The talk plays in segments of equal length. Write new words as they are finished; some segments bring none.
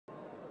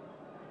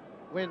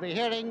we'll be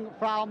hearing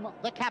from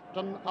the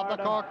captain of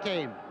the Cork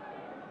team.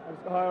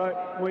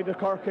 We the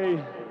Corky,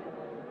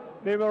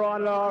 Nimmer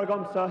on Lar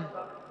Gumsa,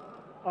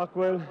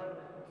 Aquil,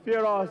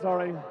 Fira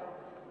Zoring,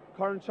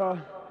 Cornshaw,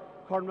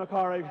 Corn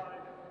McCorrig,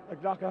 a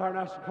Glocka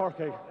Harnash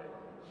Corky.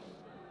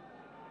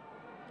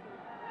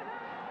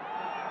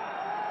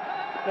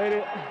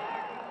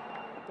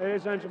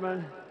 Ladies and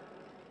gentlemen,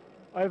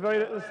 I have very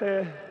little to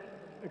say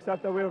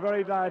except that we are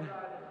very glad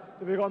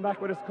to be going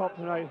back with this cup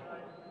tonight.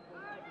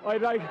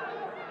 I'd like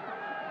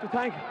to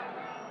thank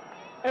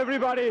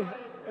everybody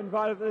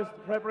involved in this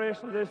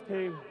preparation of this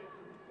team.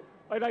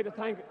 I'd like to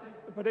thank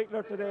in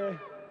particular today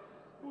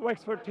the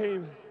Wexford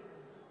team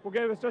who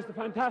gave us just a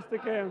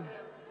fantastic game,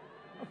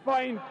 a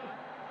fine,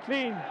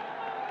 clean,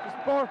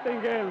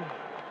 sporting game.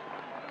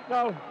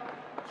 Now,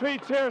 3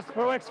 cheers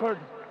for Wexford.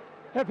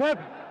 Hip hip,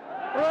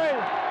 hooray!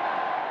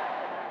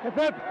 Hip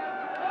hip,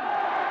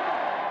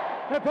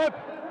 hip hip,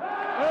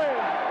 hooray!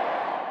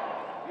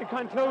 In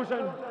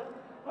conclusion,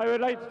 I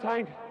would like to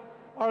thank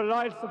our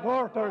loyal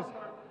supporters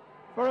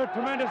for the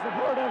tremendous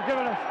support they've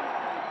given us.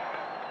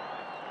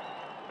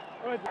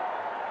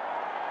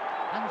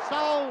 And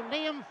so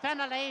Liam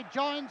Fennelly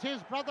joins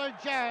his brother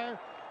Ger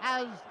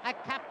as a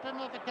captain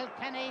of the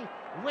Kilkenny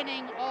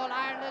winning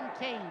All-Ireland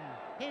team.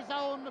 His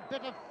own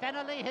bit of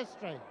Fennelly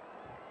history.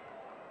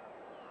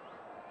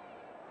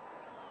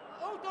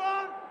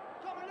 Outdoor,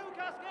 coming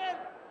Lucas game,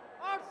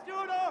 Art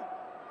Stewart,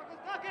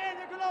 agus Gacéin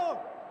a galore.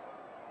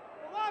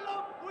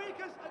 Wallo,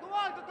 weakest, a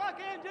gwal go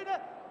Gacéin dinner,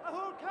 a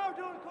whole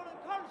Cowdoon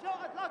couldn't come show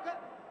at Locke,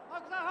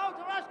 agus a how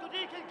to rash go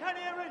Deacon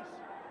Kenny a rinse.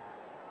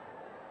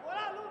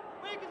 Wallo,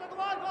 weakest, a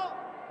gwal go,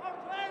 our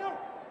trainer,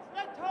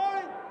 Sled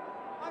Tory,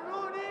 and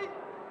Rooney,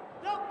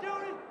 Doug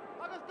Dewey,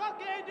 agus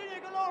Gacéin dinner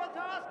a galore at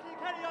Tarasky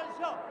Kenny on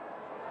show.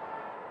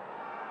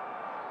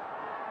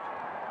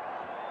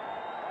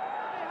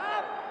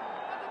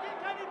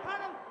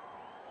 Panel,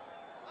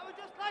 I would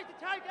just like to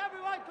thank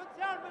everyone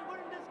concerned with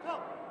winning this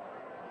cup.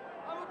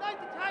 I would like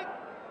to thank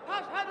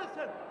Pat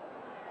Henderson.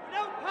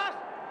 Without Pat,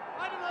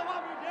 I don't know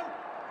what we'd do.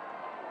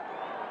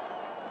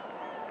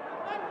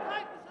 I would like to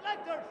thank the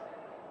selectors,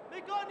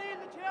 Mick O'Neill,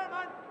 the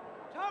chairman,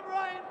 Tom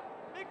Ryan,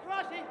 Mick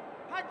Croshy,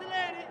 Pat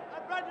Delaney,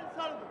 and Brendan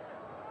Sullivan.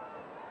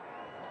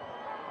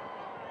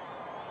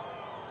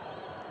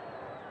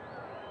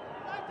 I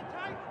would like to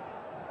thank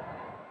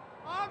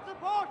our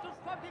supporters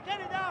from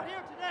Kilkenny down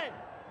here today.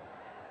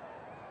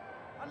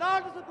 And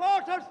all the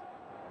supporters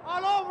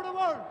all over the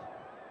world.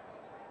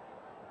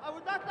 I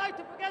would not like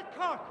to forget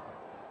Cork,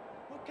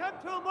 who came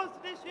through Munster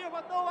this year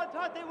what no one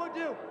thought they would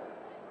do.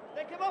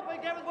 They came up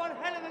and gave us one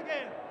hell of a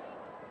game.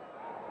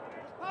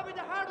 It's probably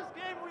the hardest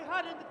game we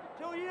had in the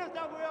 2 years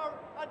that we are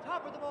on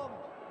top at the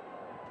moment.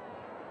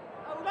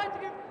 I would like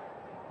to give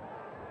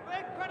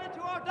great credit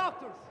to our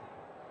doctors.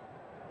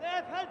 They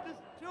have helped us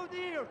through the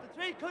years, the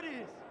 3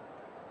 cuddies.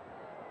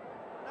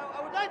 Now,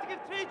 I would like to give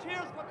 3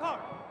 cheers for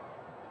Cork.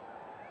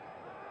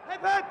 Hip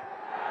hip!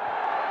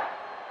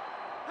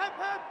 Hip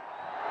hip!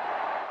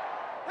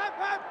 Hip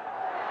hip!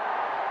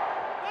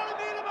 Gonna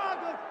be the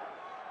Margaret!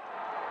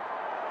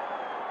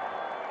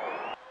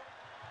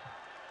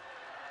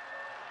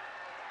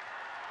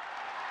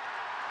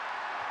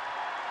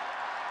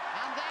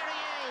 And there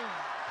he is,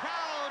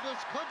 proud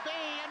as could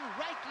be, and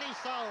rightly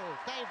so.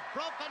 They've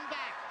broken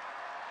back.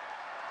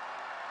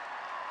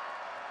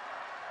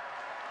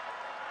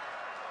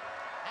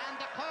 And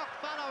the Cork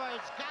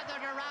followers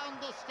gathered around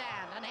the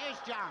stand. And here's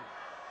John.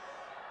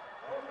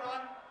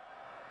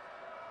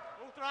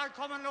 Outron,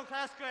 come and look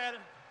at square.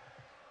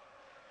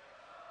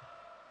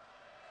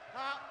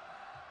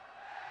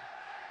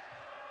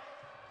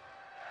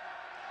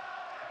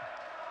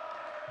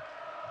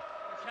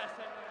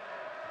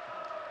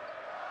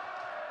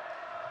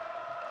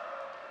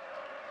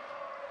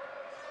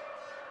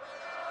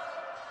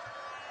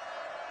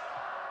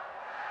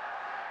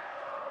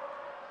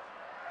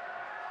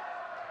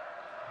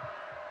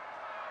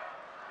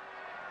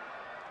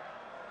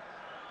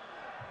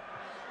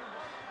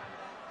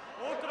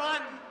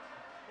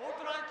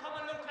 Outron, come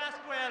and look at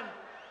square.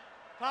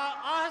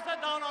 I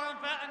sat down on a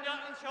bet and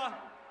Yatin shot.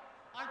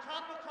 On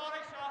top of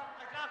Corey shot,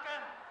 a Glocka,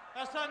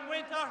 a son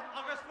Winter,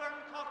 August Fern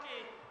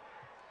Cocky.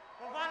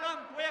 Vavalum,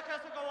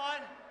 Wakas to go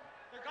on.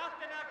 The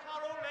Gostin at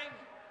Hurling,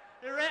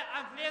 the Red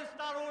and Flame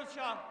Star Old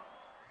shot.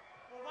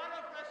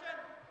 Vavalum Freshen,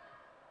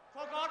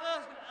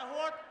 Forgotten, a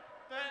Hort,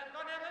 the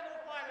Donella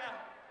File.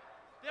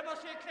 They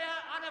must be clear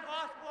and a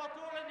vast sport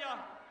tool in you.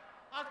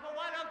 As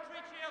Vavalum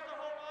 3 cheers to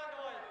hold on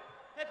to it.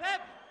 Hip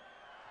hip!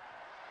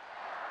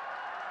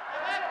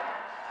 Hip hip!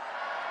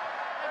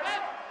 Hip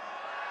hip!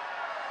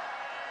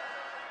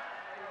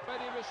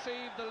 Already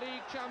received the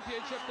league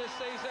championship this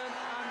season,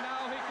 and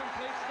now he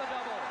completes the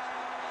double.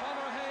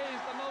 Conor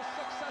Hayes, the most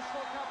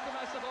successful captain,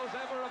 I suppose,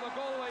 ever of a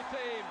Galway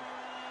team.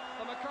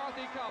 The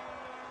McCarthy Cup,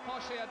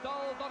 Poshi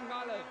Adol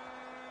Dungalid.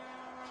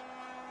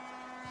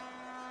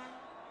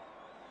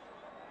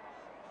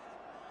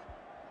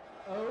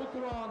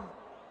 Outron,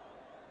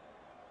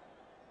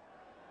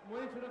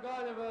 muito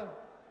obrigado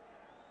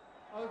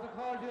aos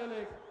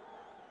Cardiolic,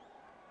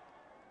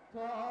 to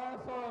our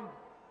son,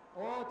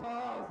 Oh,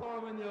 ta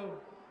Thorman you.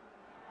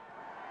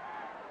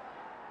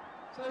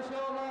 Say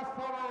show last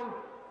Thorman,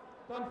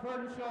 Dun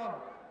Fernshaw,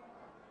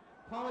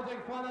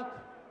 Comajig Fannock,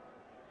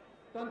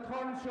 Dun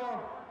Cornshaw,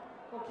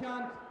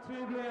 O'Kant,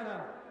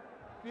 Tublana,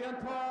 Vian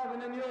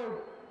Tarvin and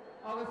you,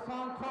 August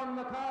Tom Corn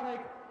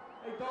McCarthy,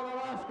 a dollar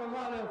Ashkan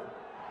Raleigh.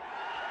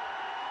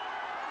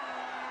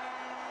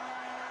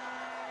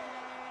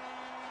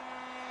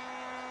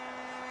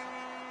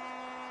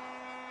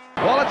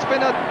 Well, it's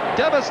been a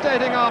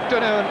devastating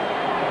afternoon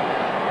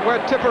where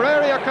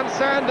Tipperary are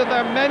concerned in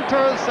their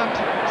mentors and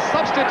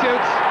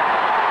substitutes.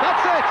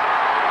 That's it!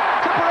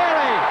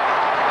 Tipperary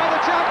are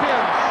the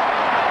champions!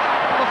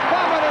 The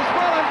famine is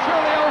well and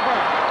truly over.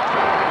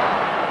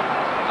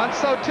 And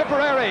so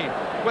Tipperary,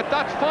 with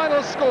that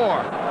final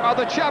score, are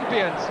the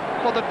champions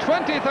for the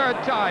 23rd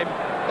time.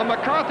 The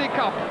McCarthy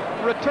Cup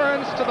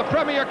returns to the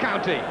Premier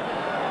County.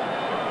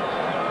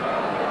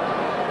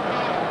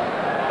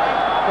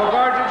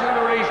 Congratulations in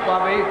the race,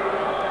 Bobby.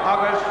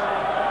 August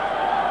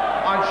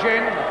on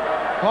Shin,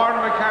 Corn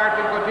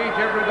McCarthy could teach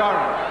every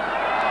dollar.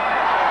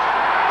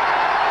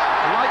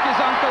 Like his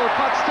uncle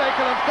Pat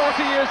Stakelin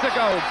 40 years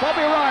ago,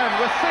 Bobby Ryan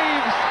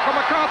receives the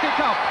McCarthy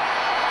Cup.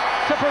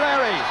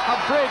 Tipperary have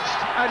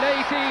bridged an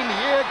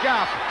 18-year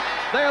gap.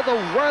 They're the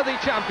worthy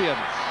champions.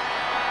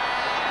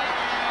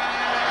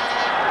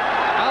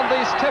 And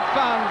these Tip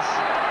fans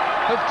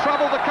have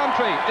travelled the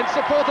country in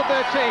support of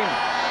their team,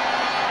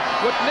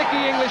 with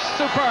Nicky English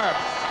superb,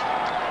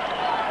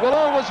 will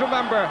always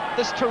remember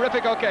this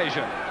terrific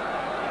occasion.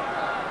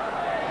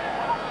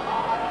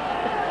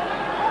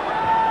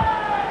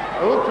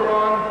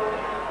 Ultron,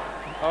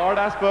 Ard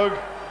Asbug,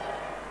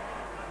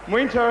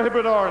 Winter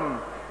Hibridorn,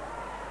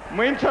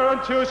 Winter and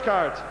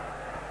Tushkart,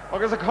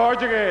 August a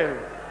Cardigale.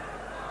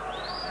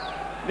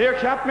 Near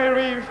Cap May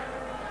Reeve,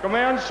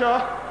 Gomayan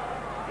Shaw,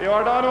 the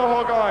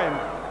Ardano Hogain,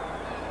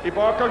 the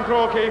Barkan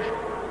Crokig,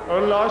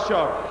 or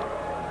Lashaw.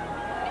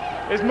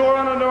 Is more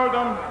on an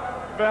ordum,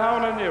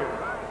 Behown and you.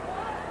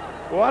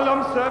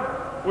 Walum Seb,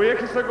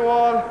 Wiekis a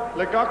Goal,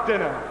 Le Gok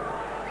Dinner.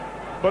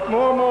 But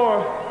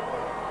more,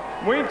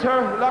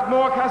 Winter,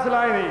 Lockmore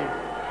Castellani.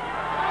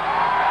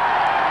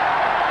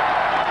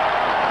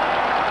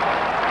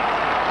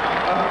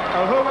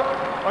 I hope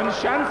on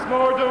chance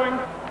more doing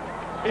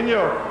in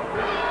you.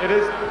 It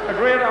is a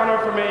great honour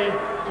for me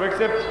to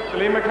accept the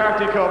Lee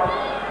McCarthy Cup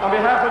on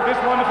behalf of this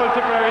wonderful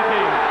Tipperary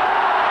team.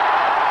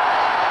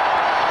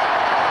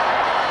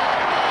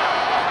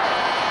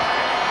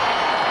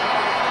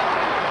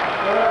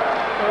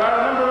 There are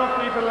a number of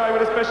people I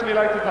would especially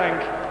like to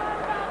thank.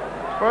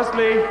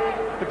 Firstly,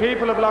 the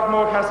people of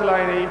Lockmore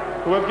Castellani,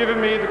 who have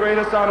given me the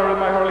greatest honour in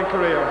my hurling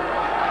career.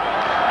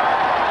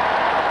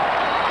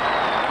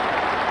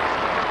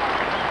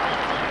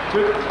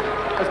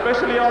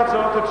 Especially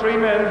also to three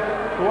men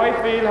who I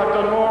feel have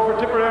done more for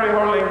Tipperary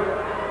hurling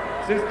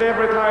since they've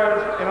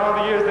retired in all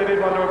the years they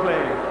did while they were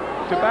playing.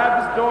 To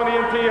Babs, Donny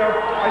and Theo,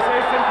 I say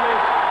simply,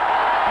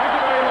 thank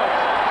you very much.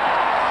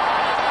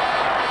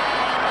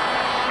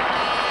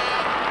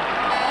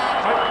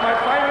 My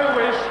final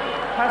wish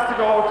has to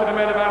go to the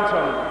men of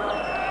Antrim,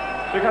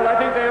 because I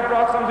think they have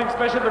brought something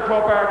special to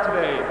Croke Park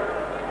today.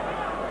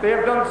 They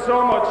have done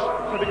so much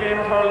for the game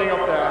of hurling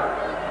up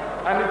there.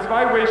 And it's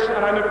my wish,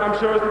 and I'm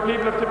sure it's the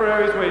people of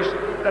Tipperary's wish,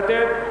 that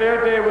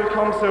their day will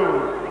come soon.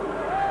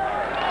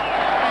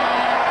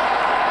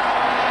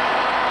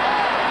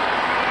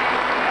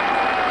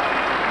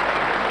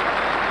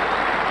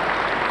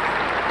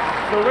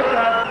 So with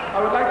that,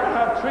 I would like to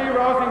have three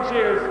rousing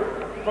cheers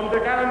from the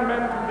gallant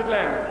men from the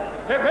Glen.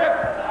 Hip hip!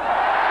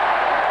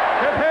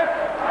 Hip hip!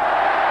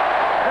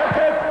 Hip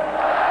hip!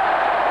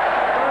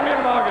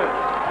 Birmingham Margaret.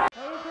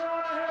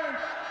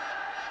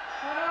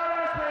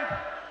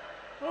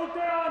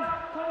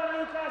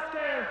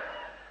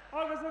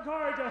 August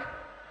McCarthy,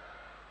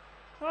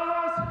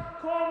 August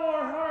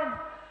Cormore, Herm,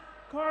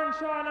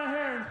 Cornshaw and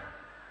Ahern,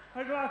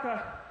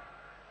 Aglaka.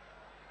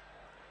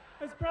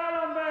 It's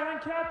Bralon Bay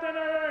and Captain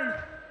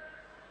Ahern,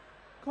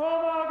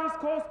 Com August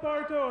Coast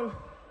Bartool,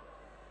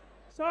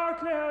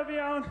 Sarclay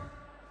Avion.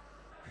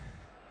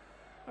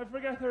 I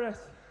forget the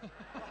rest.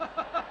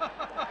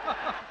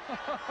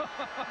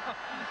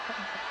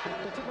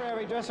 The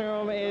Tipperary dressing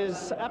room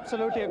is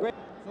absolutely a great.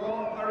 So,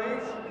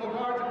 Arish,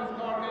 Congratulations,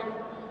 Corning,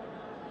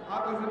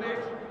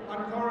 Aguzanish,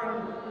 and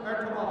Corin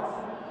Ertomas.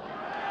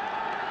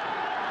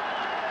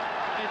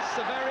 It's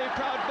a very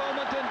proud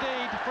moment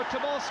indeed for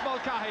Tomas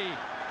Mulcahy,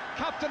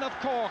 captain of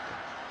Cork.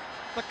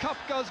 The cup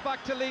goes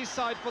back to Lee's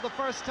side for the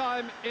first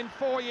time in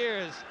 4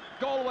 years.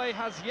 Galway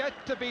has yet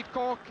to beat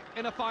Cork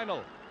in a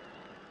final.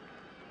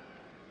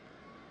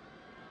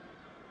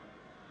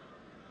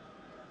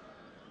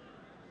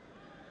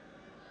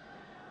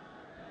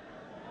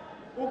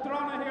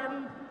 Uachtarán a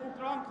Hurling,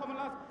 Uachtarán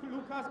Cumanlas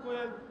Lucas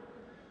Goyle,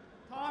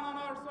 Tán an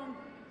Arson,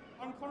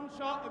 an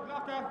Cornshaw a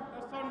Glacka,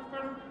 a son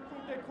Fern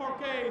Cúte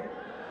Corkay.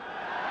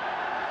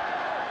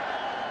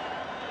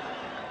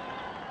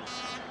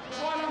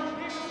 Bhálam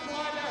Híos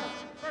Bháile,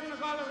 Fern na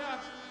Galera,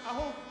 a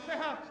Hope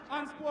Cleha,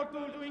 an Sport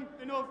doing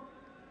enough.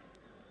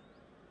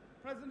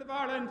 President of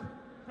Ireland,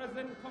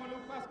 President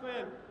Luke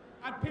Pasquale,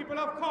 and people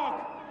of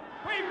Cork.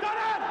 We've done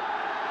it!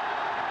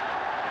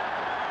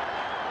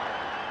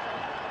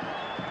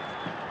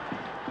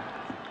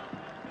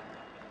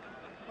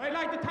 I'd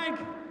like to thank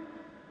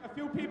a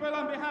few people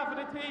on behalf of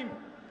the team,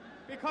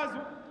 because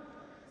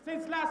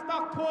since last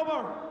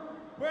October,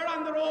 we're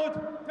on the road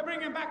to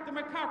bringing back the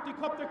McCarthy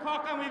Cup to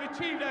Cork, and we've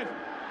achieved it.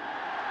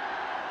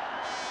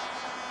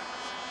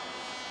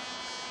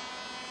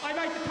 I'd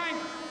like to thank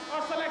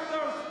our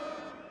selectors,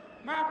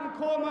 Martin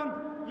Coleman,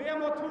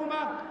 Liam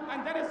O'Tooma,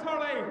 and Dennis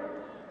Hurling,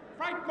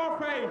 Frank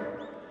Murphy.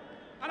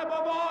 And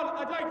above all,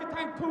 I'd like to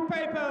thank two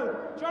people,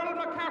 Gerald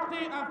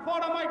McCarthy and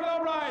Father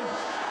Michael O'Brien.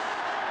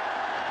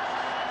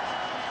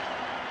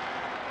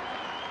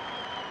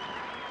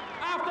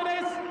 After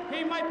this,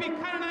 he might be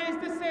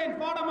canonised as Saint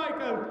Father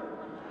Michael.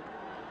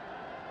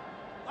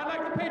 I'd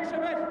like to pay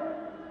tribute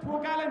to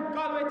a gallant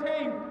Galway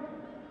team.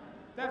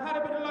 They've had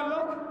a bit of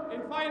luck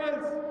in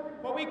finals,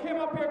 but we came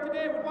up here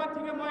today with one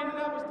thing in mind, and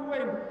that was to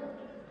win.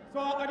 So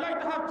I'd like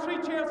to have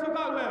 3 cheers for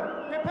Galway.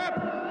 Hip hip!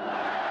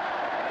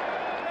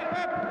 Hip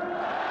hip!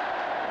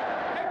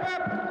 Hip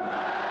hip!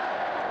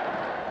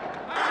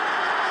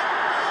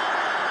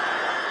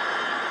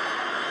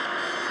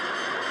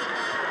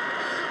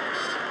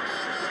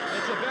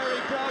 It's a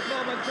very proud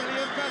moment for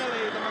Liam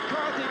Fennelly. The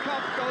McCarthy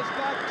Cup goes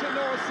back to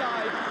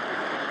Northside.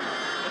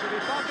 It'll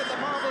be back at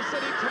the Marble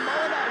City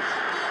tomorrow night.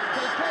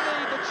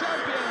 Kilkenny, the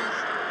champions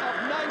of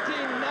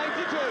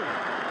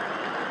 1992.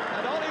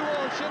 And Ollie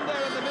Walsh in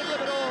there in the middle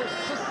of it all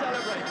to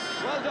celebrate.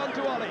 Well done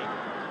to Ollie.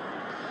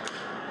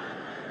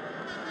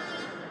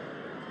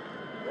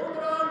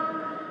 Outron,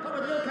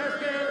 Thomas Hill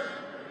Cascade.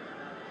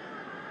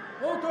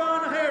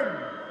 Outron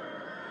Hurling.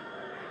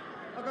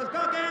 Agus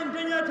Gagan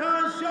Dinya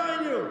Tan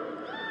shine you.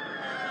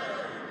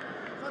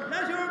 It's a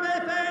pleasure,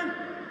 Mayfain.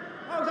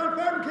 I was on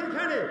Firm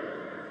Kilkenny.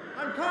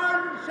 And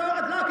Corn Shaw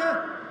at Locke.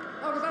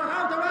 Agus I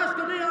have to ask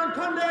you on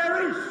Conde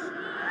Reese.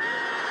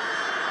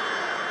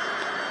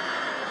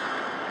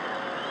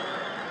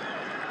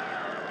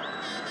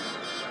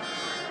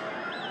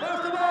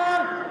 First of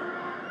all,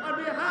 on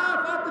behalf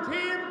of the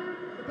team,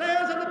 the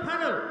players and the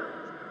panel,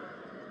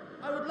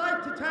 I would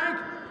like to thank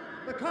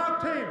the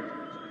Cork team.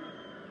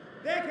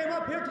 They came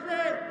up here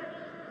today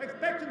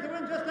expecting to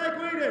win just like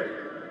we did.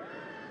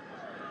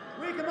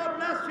 We came up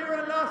last year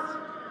and lost.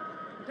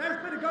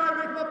 Thanks be to God,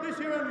 we came up this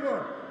year and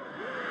won.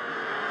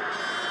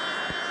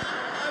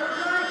 I would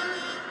like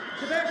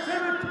to pay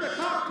tribute to the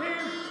Cork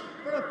team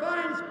for a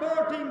fine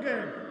sporting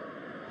game.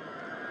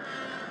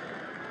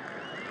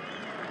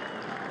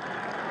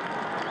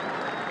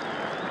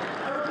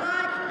 I would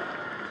like,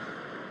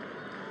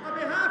 on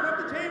behalf of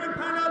the team and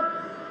panel,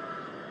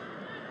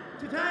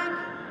 to thank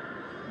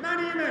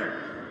many men.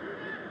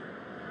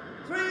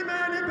 3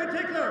 men in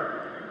particular.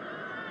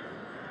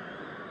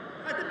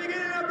 At the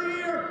beginning of the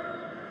year,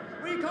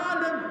 we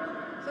called them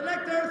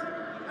selectors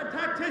and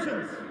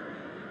tacticians.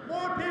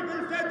 More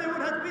people said they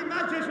would have to be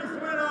magicians to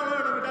win All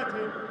Ireland with that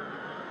team.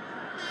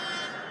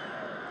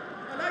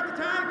 I'd like to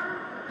thank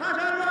Pat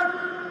Elwood,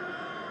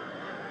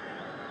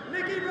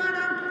 Nicky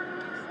Brennan,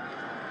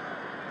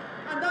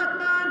 and that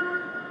man,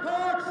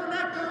 coach,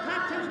 selector,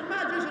 tactician,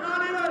 magician,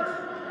 Ollie Walsh.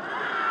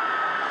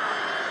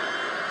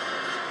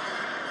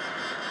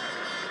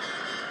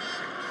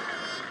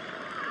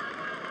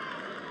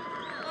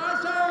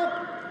 Also,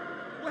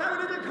 we have a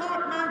little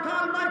court man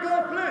called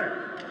Michael Flynn.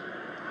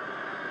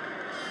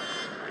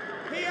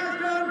 He has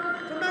done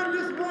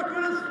tremendous work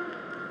with us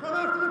from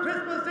after the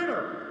Christmas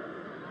dinner.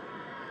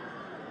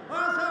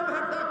 Also, we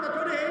have Dr.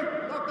 Cuddy,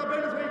 Dr.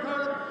 Bill as we call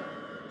him,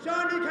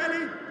 Shawnee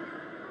Kelly,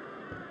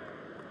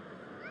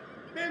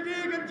 Bill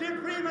Deegan, Jim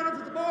Freeman at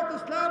the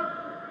Supporters Club.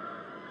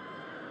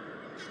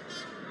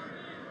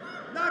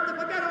 Not to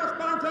forget our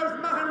sponsors,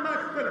 Mahan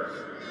Max Phillips.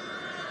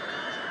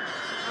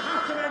 I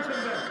have to mention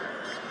them.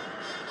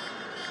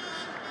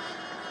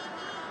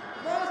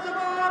 Most of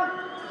all,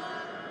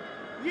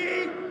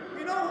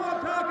 you know who I'm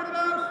talking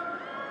about.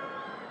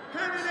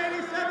 Cameron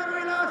 87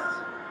 we lost,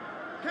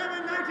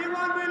 Cameron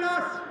 91 we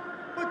lost,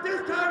 but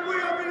this time we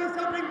are bringing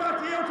something back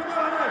to you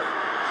tomorrow night.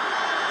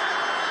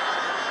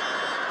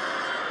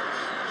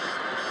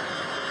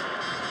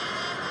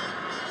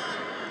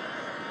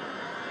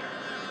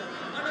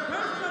 On a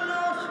personal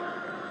note,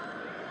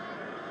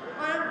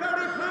 I am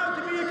very proud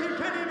to be a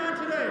Kilkenny man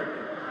today.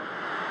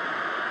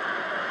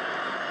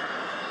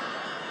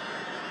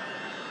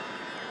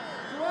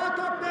 To walk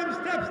up them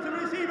steps to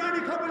receive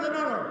any cup is an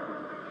honour,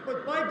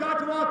 but by God,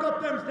 to walk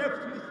up them steps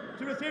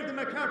to receive the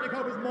McCarthy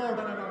Cup is more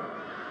than an honour.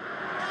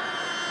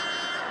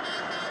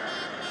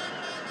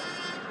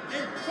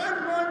 In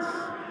 12 months,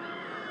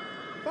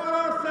 for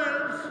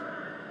ourselves,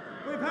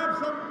 we've had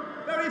some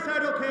very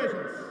sad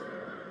occasions.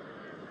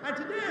 And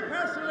today,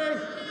 personally,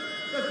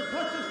 there's a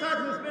touch of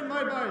sadness in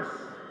my voice.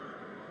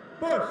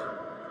 But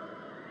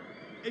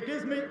it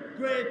gives me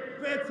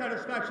great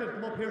satisfaction to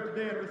come up here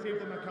today and receive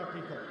the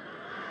McCarthy Cup.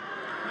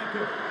 Thank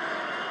you.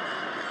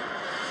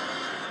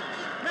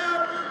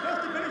 Now,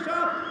 just to finish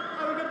off,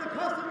 I will give the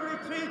customary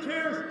 3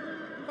 cheers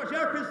for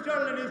Sheriff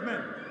Fitzgerald and his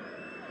men.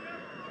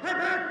 Hip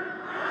hip!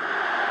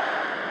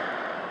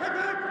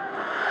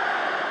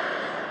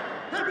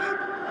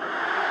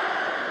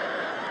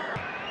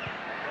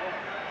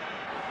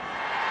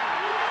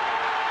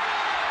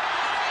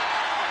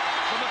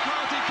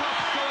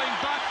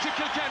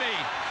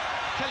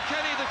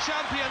 Kilkenny the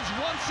champions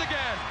once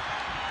again.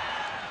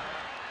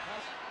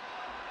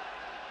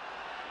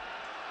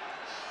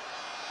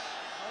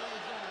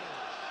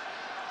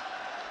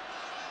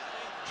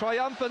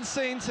 Triumphant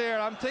scenes here.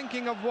 I'm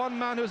thinking of one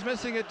man who's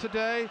missing it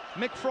today.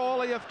 Mick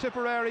Frawley of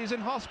Tipperary is in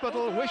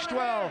hospital, wished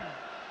well.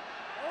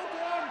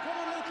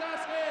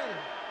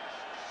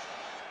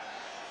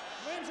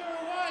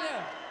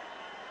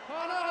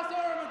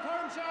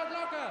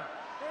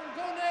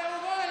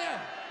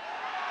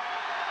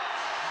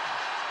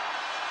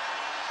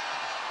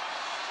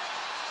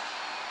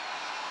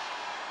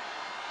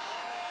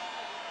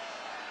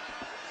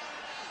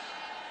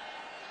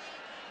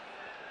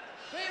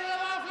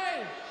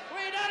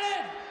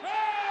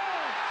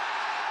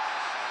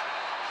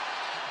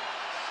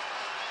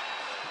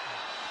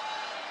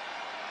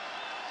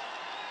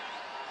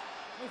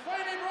 We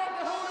finally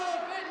broke the hold of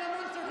beating the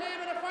Munster team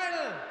in the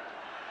final.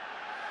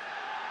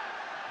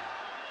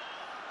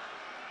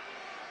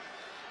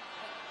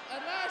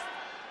 At last,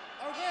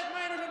 our great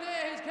minor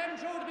today has come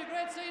through to be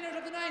great seniors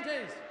of the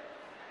 90s.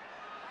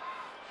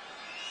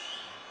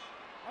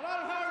 A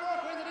lot of hard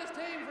work went into this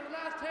team for the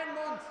last 10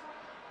 months.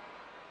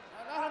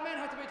 A lot of men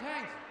have to be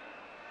thanked.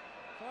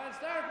 So I'll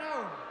start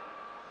now.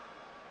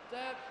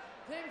 The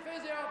team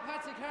physio,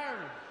 Patsy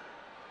Carroll.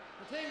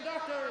 The team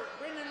doctor,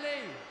 Brendan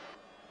Lee.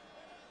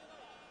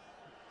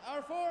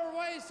 Our 4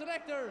 wise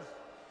selectors,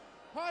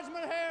 Podge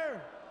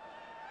Mulher,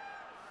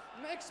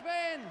 Mick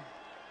Spain,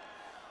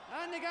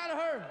 Andy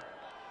Gallagher,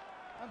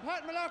 and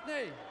Pat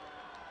Mallochny.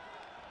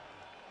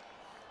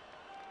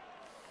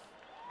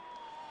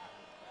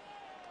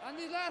 And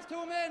these last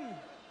 2 men,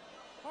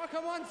 what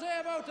can one say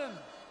about them?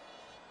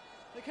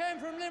 They came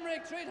from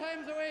Limerick 3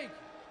 times a week.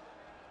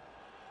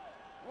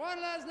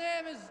 One lad's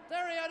name is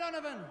Derry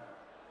O'Donovan.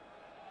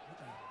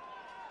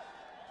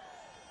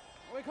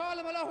 We call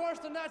him a lot worse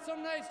than that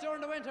some nights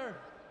during the winter.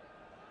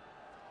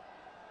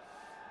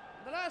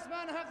 The last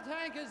man I have to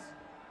thank is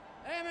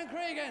Eamon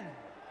Cregan.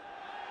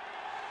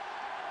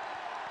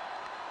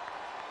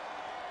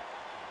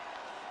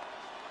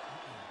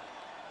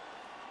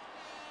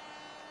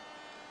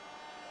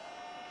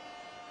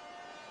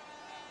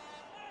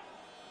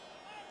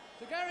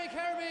 To Gary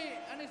Kirby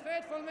and his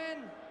faithful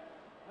men,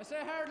 I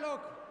say hard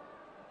luck.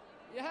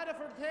 You had it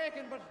for the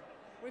taking, but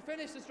we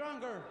finished it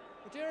stronger.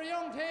 But you're a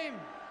young team.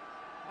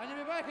 And you'll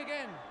be back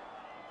again.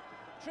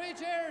 3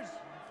 cheers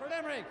for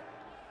Limerick.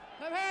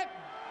 Hip hip!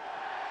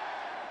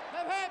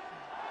 Hip hip!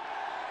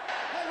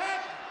 Hip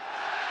hip!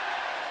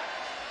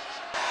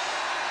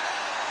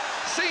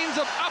 Scenes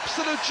of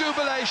absolute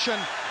jubilation.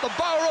 The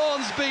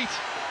Bowrones beat.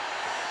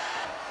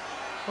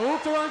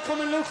 Up the run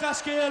coming Luke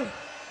Lascale.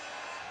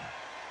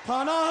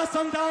 Tána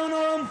some down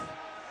on him.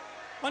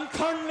 And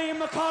Conley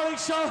McCorrick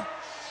Shaw.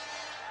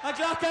 A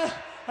Glocka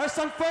or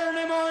some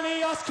Fernie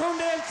Morney as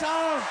Cundale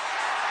Tower.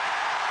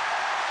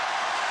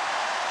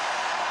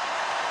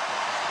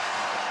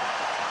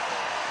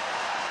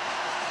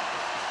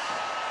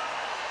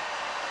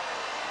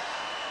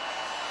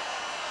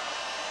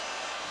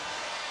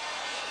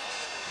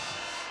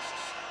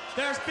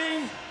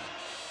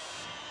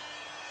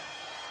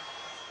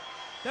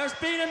 There's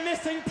been a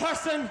missing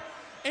person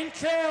in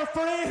Clare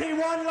for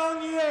 81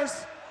 long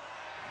years.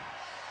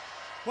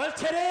 Well,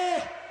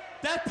 today,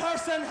 that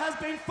person has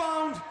been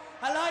found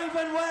alive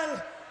and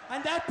well,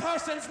 and that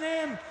person's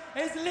name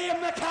is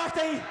Liam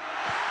McCarthy.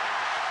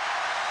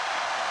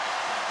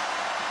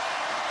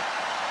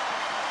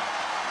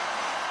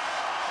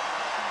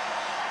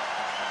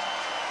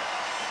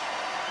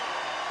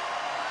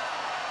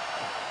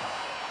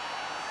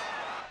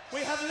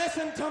 We have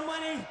listened to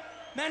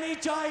many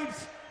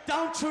jibes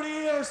down through the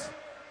years.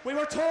 We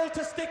were told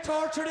to stick to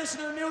our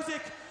traditional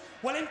music.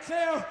 Well, in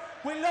Clare,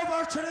 we love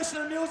our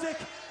traditional music,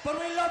 but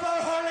we love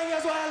our hurling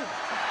as well.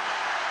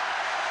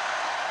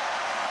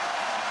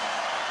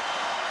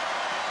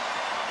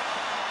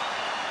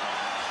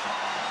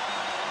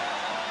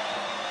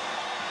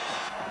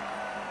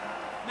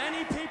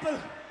 Many people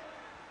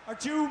are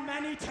due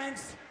many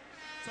thanks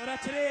so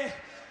that today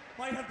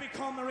might have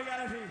become a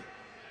reality.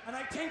 And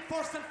I think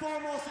first and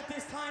foremost at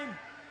this time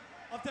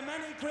of the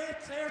many great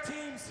Clare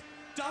teams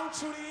down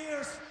through the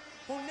years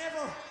who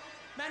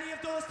many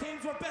of those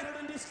teams were better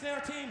than this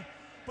Clare team,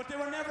 but they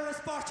were never as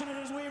fortunate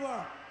as we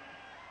were.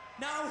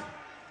 Now,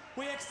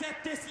 we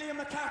accept this Liam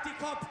McCarthy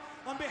Cup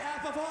on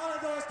behalf of all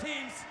of those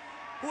teams,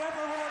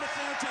 whoever wore the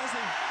Clare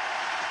jersey.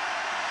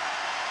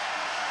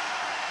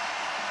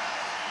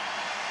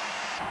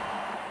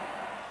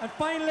 And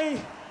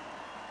finally,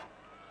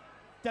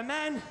 the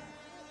man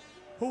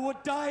who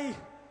would die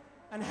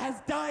and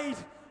has died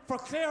for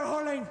Clare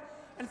hurling,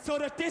 and so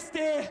that this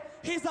day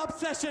his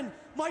obsession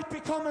might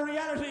become a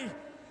reality.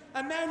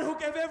 A man who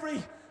gave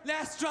every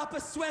last drop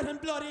of sweat and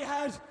blood he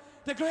had,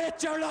 the great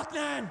Ger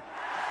Loughnane.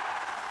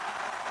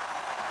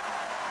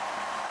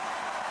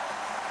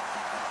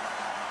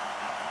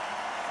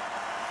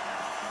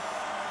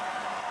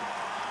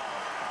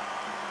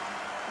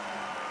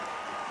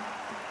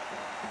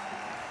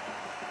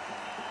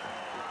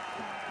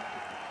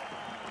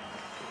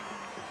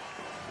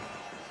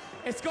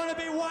 It's going to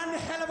be one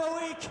hell of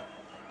a week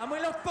and we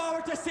look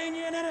forward to seeing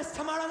you in Ennis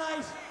tomorrow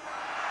night.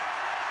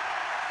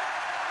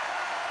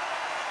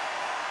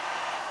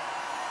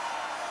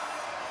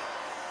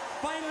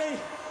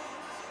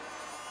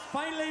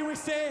 Finally we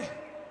say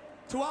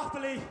to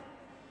Offaly,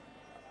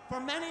 for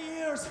many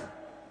years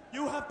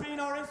you have been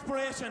our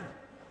inspiration.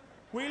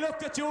 We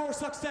looked at your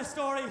success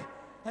story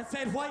and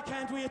said, why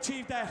can't we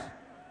achieve that?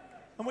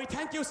 And we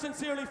thank you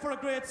sincerely for a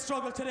great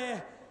struggle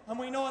today, and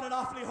we know that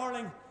Offaly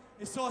Hurling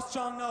is so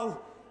strong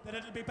now that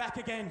it'll be back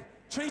again.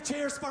 3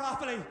 cheers for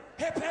Offaly.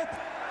 Hip hip!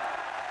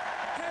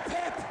 Hip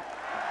hip!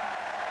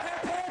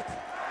 Hip hip!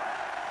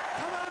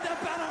 Come on the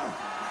banner!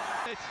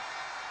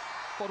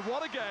 But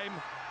what a game,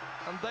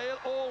 and they'll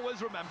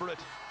always remember it.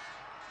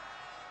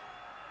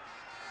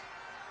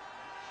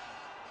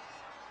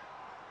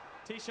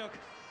 Taoiseach,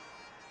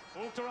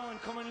 Oaktaran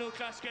coming Luke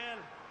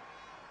Lashgale.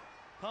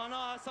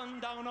 Pana son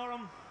down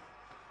Orm.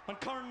 On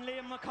Curran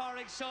Liam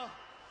McCorrick Shaw.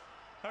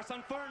 There's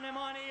on Fern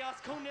Imani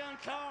Ascundi and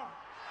Clar.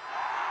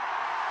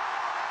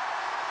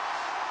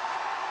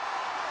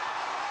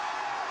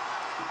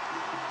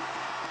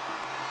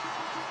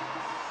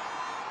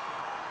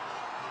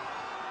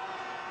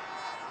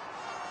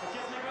 It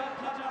gives me great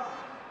pleasure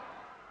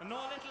and no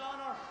little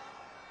honour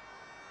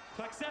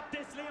to accept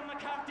this Liam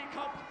McCarthy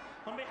Cup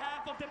on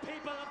behalf of the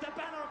people of the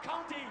Banner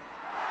County.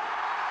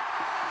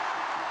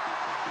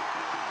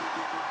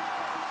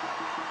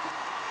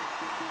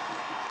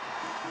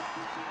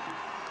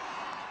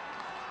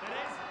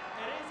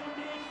 It is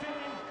indeed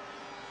fitting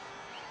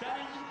that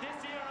in this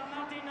year of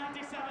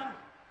 1997,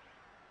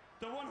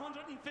 the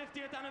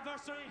 150th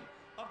anniversary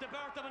of the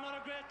birth of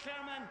another great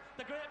Clareman,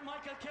 the great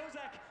Michael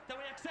Cusack, that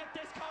we accept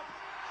this cup.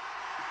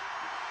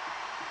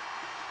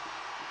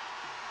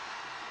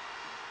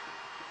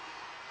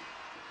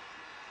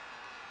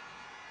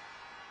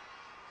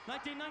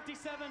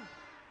 '97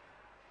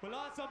 will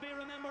also be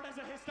remembered as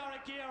a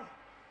historic year.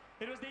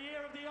 It was the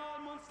year of the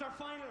All-Munster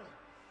final.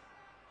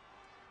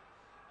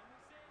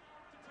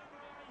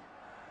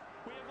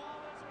 We have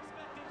always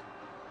respected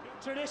your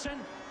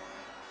tradition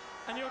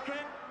and your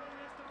great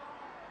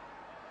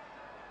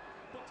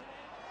but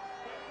today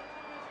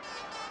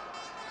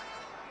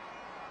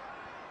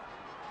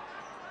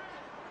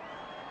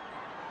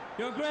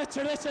your great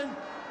tradition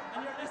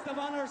and your list of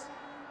honours,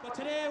 but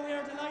today we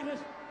are delighted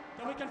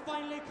that we can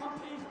finally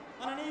compete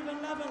on an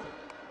even level.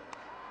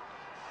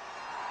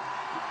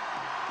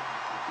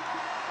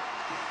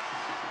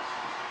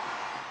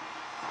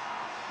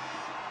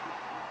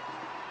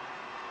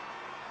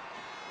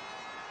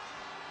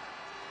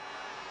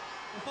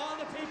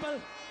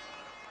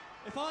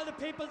 If all the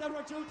people that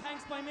were due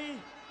thanks by me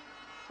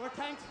were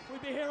thanked,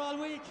 we'd be here all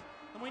week,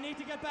 and we need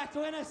to get back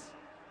to Ennis.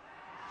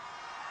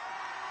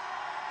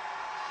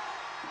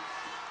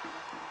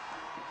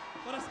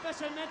 But a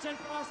special mention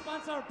for our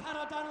sponsor, Pat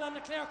O'Donnell and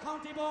the Clare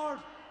County Board.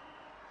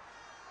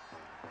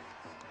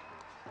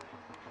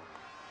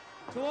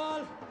 To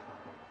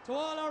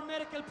all our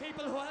medical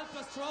people who helped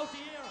us throughout the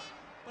year,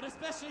 but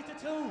especially to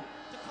Colin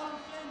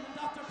Flynn and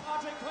Dr.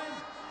 Padraig Quinn.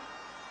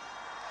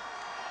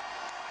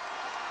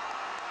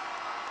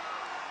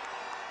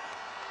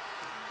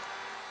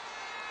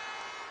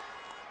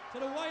 To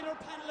the wider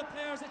panel of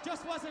players, it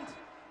just wasn't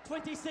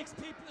 26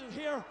 people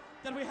here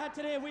that we had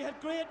today. We had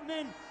great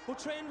men who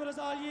trained with us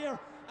all year,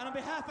 and on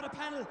behalf of the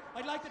panel,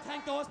 I'd like to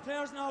thank those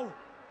players now.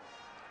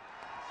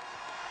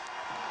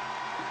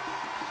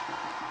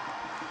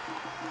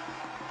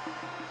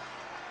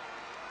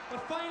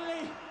 But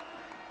finally,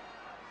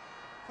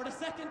 for the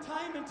second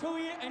time in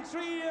 3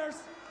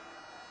 years,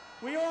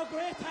 we owe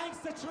great thanks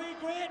to 3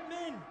 great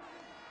men,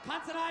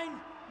 Considine,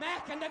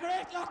 Mac and the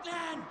great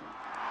Loughlin.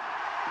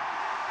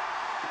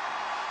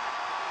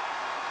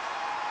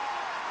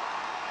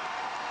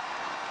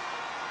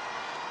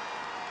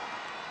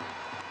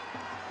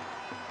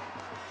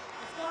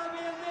 It's going to be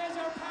a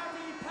major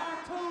party, part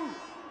 2.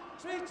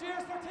 3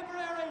 cheers for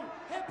Tipperary.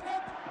 Hip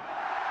hip.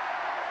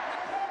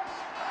 Hip hip. Hip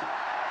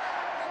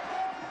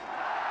hip.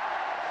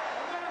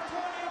 We're going to have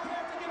Tony up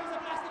here to give us a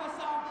blast of a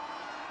song.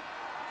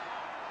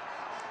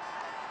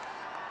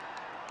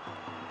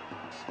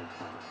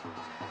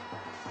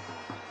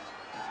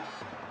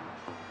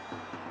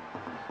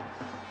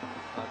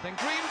 Been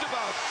dreamed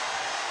about.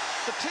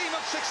 The team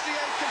of 68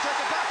 can take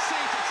a back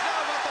seat. It's now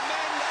about the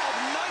men of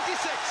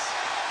 96.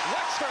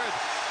 Wexford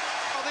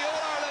are the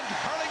All-Ireland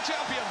hurling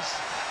champions.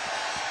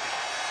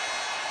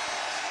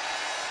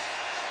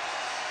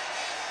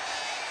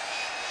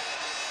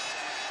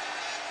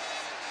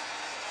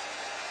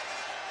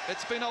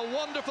 It's been a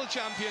wonderful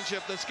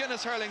championship, the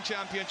Guinness Hurling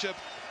Championship,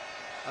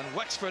 and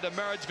Wexford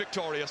emerged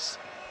victorious.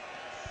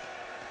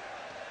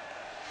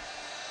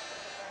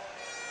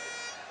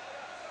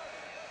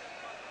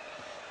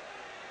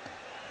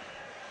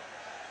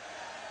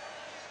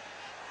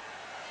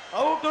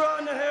 Out there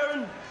on the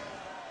Heron,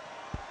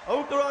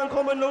 out there on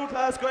coming Luke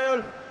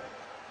Lashgale,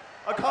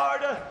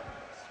 Accarda,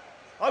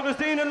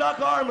 Augustine and Loch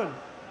Ormond.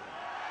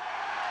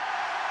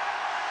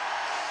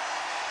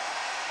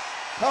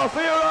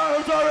 Tafir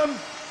Arles Orm,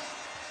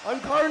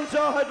 and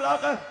Cornshaw had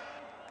Locha,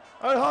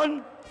 and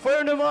Hun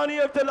Fernamani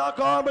of the Loch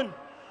Ormond,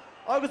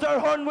 agus ar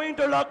hon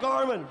winter loch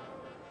Gorman.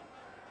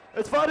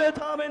 It's fada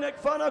Tommy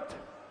Nick Fannacht,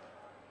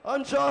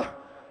 anseo,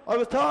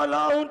 agus tá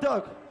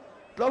láúntach,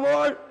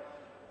 Glamor,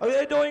 agus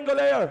é doing go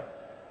léir,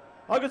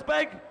 agus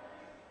beg,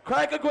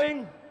 crack a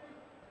gwing,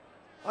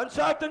 an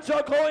seachtain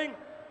seo going,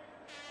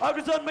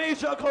 agus an mí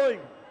seo going.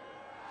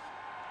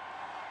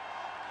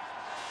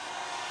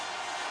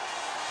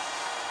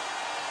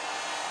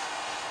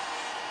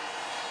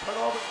 Turn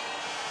over.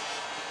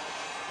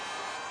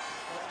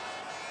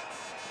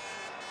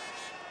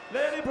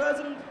 Lady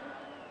President,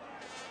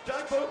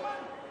 Jack Boatman,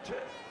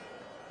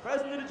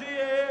 President of the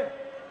GAA,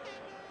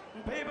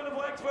 and people of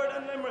Wexford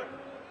and Limerick.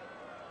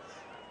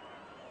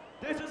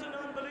 This is an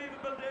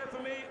unbelievable day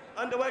for me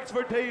and the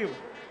Wexford team.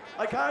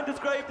 I can't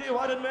describe to you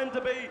what it meant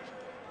to be.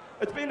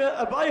 It's been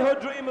a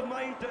boyhood dream of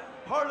mine to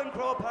Hurling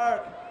Crow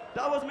Park.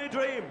 That was my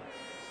dream.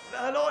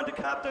 Hello to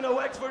captain a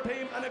Wexford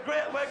team and a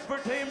great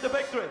Wexford team to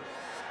victory.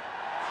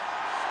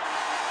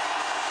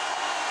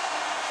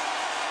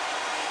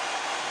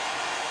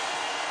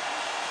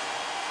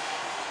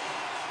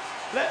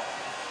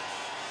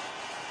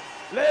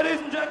 Ladies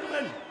and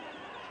gentlemen,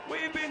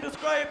 we've been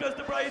described as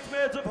the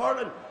bridesmaids of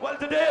hurling. Well,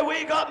 today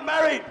we got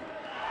married.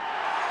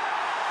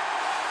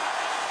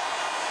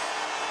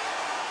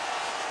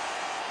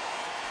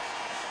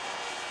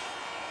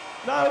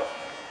 Now,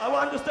 I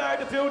want to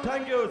start a few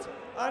thank yous.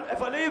 And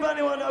if I leave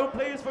anyone out,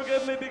 please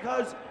forgive me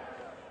because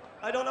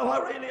I don't know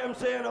what really I'm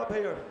saying up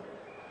here.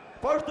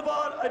 First of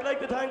all, I'd like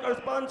to thank our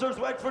sponsors,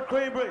 Wexford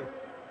Creamery,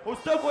 who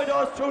stuck with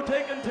us through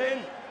thick and thin,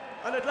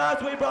 and at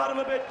last we brought them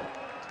a bit.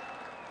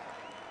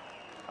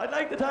 I'd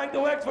like to thank the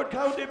Wexford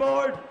County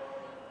Board.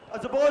 I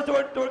suppose they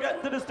were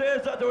getting to the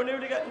stage that they were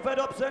nearly getting fed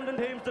up sending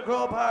teams to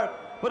Crow Park,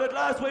 but at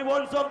last we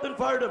won something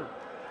for them.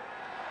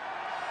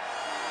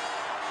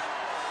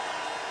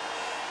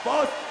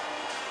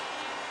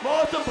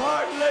 Most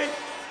importantly,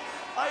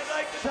 I'd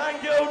like to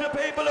thank you, the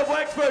people of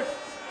Wexford,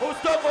 who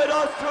stuck with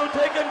us through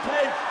thick and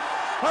thin.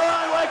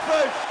 Hurrah,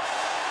 Wexford!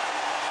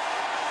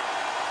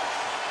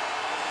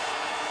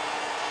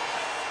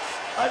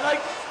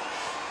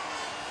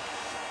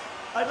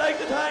 I'd like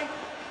to thank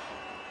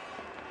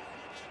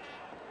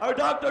our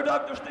doctor,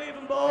 Dr.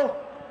 Stephen Bowe.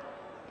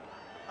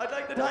 I'd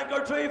like to thank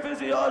our three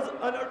physios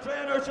and our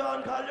trainer,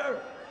 Sean Collier,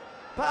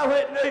 Pat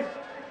Whitney,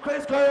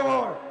 Chris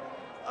Claremore,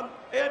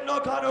 Aidan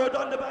O'Connor, who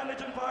done the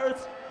bandaging for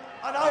us,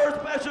 and our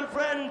special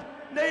friend,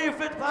 Niamh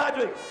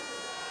Fitzpatrick.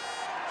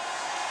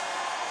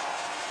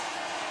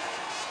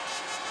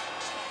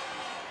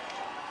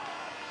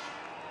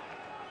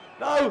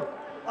 Now,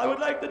 I would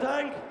like to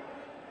thank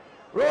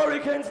Rory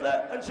Kinsley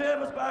and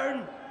Seamus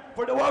Byrne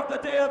for the work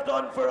that they have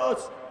done for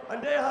us,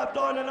 and they have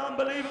done an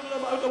unbelievable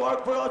amount of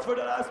work for us for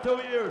the last 2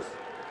 years.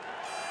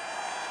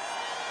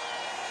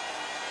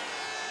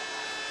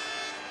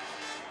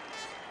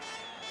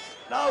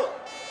 Now,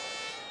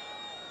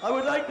 I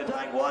would like to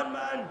thank one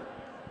man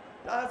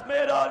that has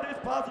made all this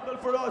possible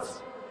for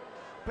us.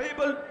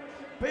 People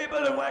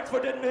in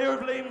Wexford didn't hear of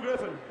Liam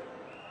Griffin.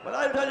 But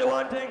I'll tell you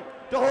one thing,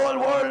 the whole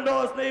world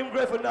knows Liam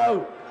Griffin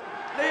now.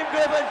 Liam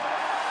Griffin.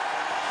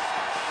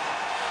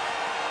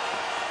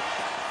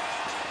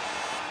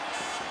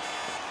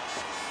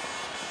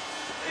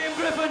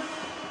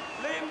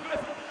 Liam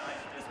Griffin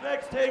denies this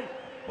next thing,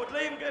 but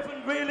Liam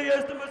Griffin really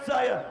is the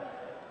Messiah.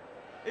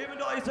 Even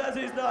though he says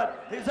he's not,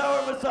 he's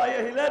our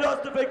Messiah. He led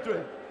us to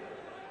victory.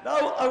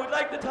 Now, I would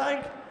like to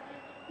thank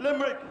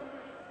Limerick.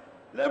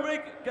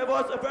 Limerick gave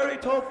us a very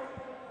tough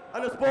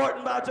and a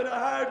sporting match, and a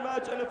hard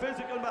match, and a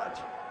physical match.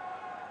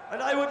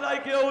 And I would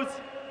like you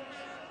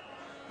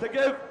to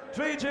give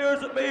 3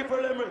 cheers with me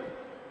for Limerick.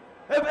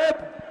 Hip hip!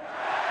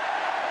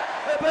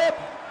 Hip hip!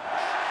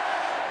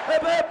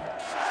 Hip hip!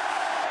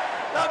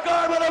 Loch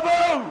Gorman a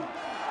boom!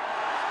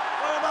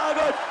 Oh my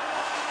God!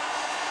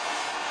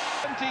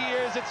 20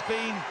 years it's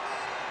been.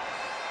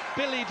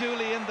 Billy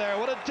Dooley in there.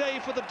 What a day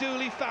for the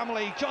Dooley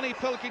family. Johnny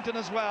Pilkington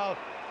as well.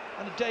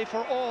 And a day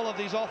for all of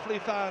these Offaly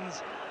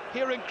fans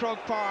here in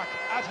Croke Park,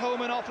 at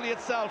home in Offaly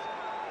itself,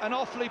 and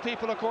Offaly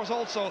people, of course,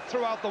 also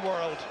throughout the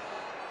world.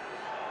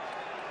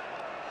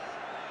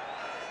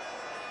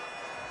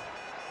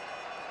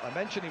 I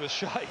mentioned he was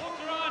shy.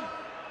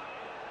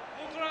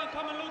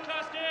 Come and look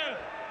last year.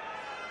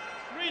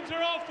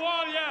 Reader off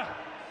Walia.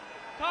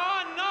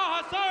 Khan no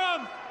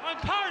Hasaram and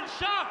Karen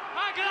Shah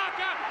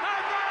Aglaka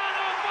and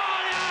Vernon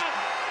Walia.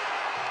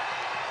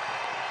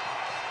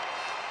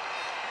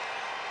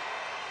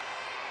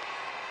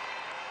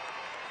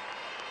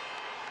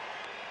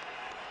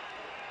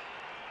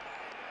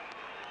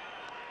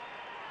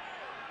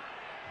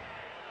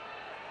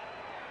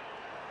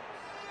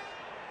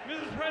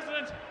 Mrs.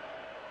 President,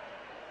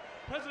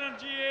 President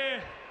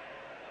GA,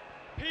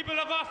 people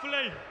of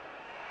Offaly,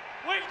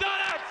 we've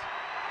done it!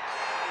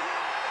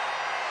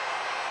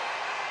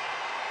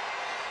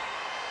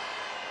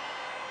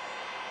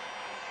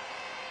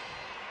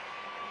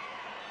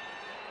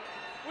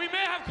 We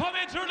may have come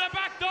in through the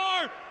back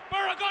door, but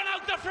we're going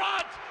out the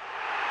front!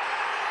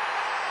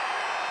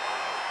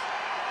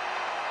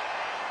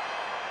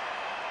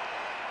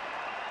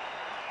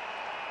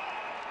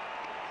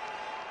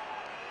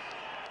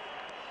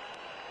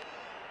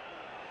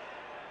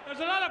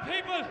 There's a lot of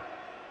people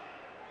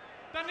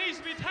that needs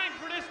to be thanked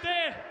for this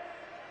day,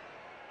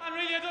 and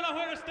really I don't know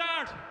where to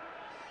start.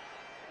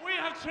 We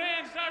have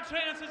started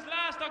training since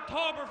last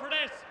October for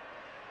this.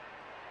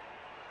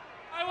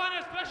 I want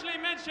to especially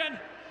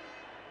mention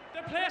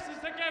the places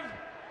that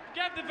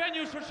gave the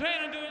venues for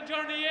training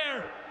during the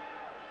year.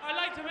 I'd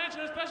like to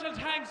mention a special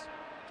thanks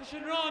to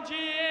Shinrone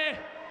GAA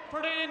for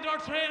the indoor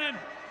training.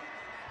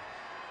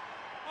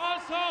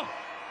 Also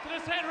to the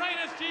St.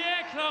 Ryan's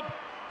GAA Club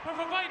for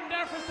providing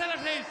their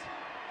facilities.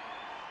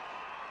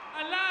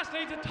 And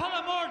lastly to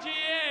Tullamore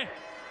GAA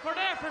for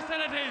their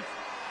facilities.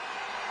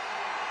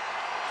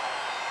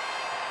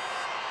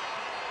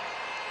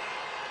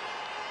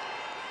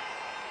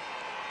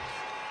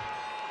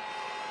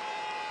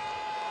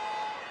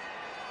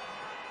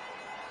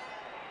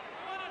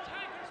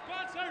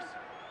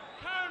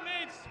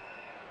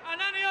 And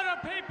any other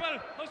people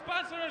who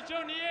sponsored us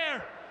during the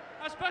year,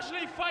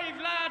 especially 5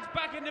 lads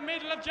back in the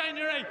middle of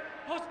January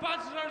who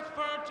sponsored us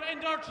for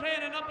indoor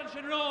training up in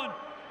Shinrone.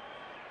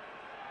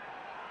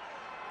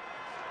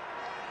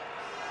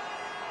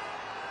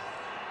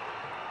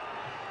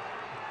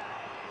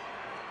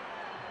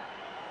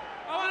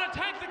 I want to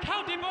thank the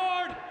county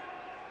board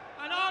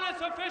and all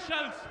its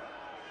officials,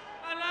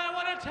 and I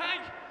want to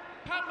thank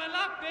Pat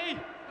Mallochty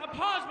and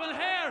Paul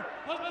Mulhare,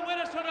 who's been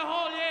with us for the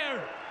whole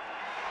year.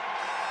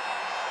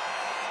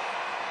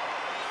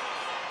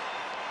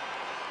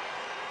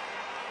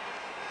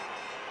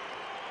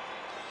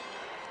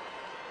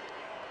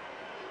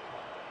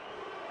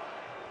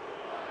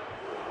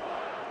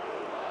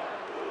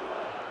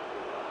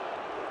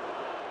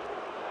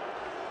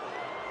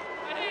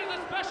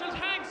 Special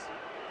thanks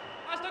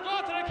as to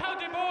go to the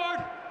county board.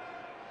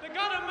 They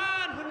got a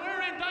man when we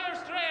were in dire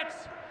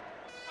straits.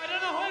 I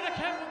don't know where they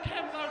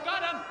came or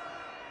got him.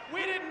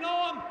 We didn't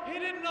know him, he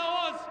didn't know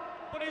us,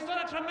 but he's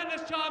done a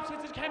tremendous job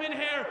since he came in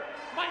here.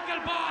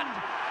 Michael Bond.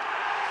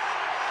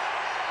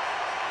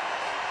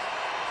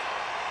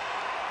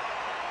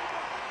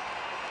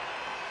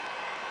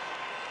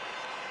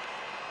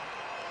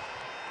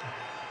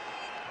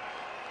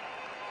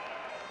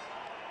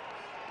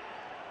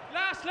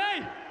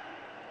 Lastly,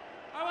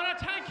 I want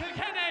to thank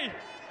Kilkenny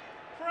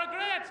for a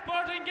great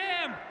sporting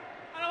game,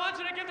 and I want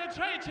you to give them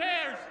 3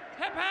 cheers.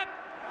 Hip hip!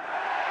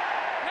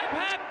 Hip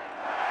hip!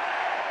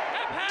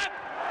 Hip hip!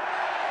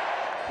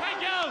 Thank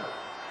you!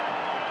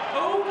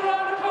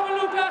 Oogdran de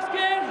Comalukas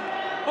Kane,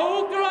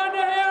 Oogdran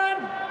de Heron,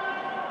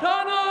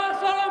 Tana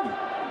Salam,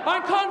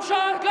 and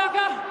Conshaw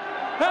Glaka,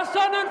 her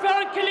son and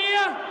Ferret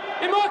Killia,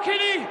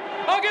 Imokili,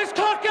 August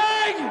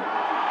Corkag!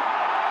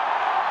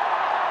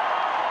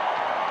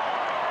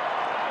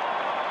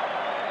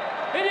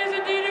 It is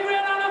indeed a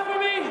great honour for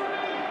me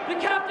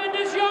to captain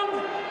this young,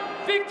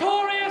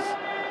 victorious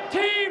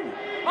team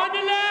on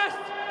the last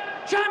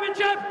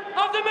championship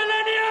of the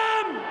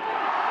millennium!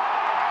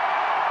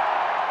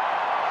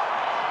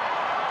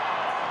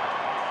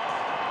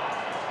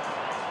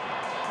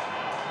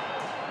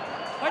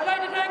 I'd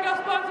like to thank our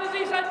sponsors,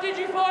 ESAT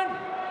Digifund,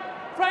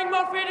 Frank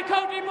Murphy, the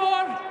county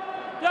board,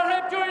 their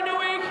help during the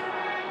week,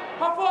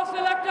 our 4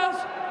 selectors,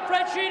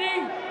 Fred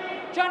Sheedy,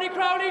 Johnny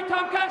Crowley,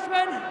 Tom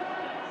Cashman.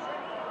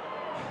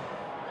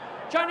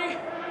 Johnny,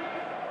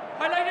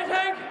 I'd like to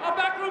thank our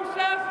backroom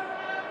staff,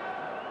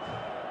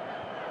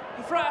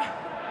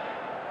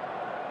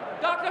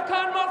 Dr.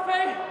 Con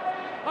Murphy,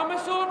 and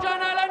Masood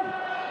John Allen,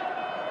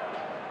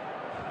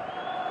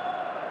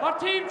 our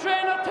team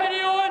trainer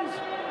Teddy Owens.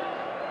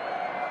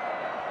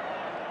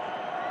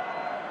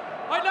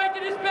 I'd like to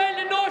dispel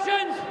the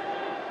notions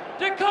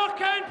that Cork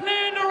can't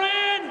play in the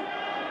rain.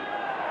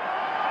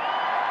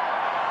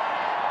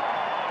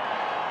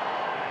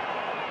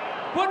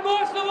 But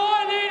most of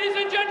all, ladies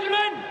and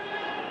gentlemen,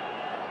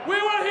 we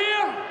were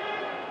here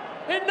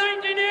in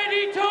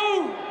 1982.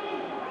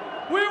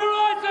 We were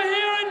also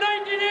here in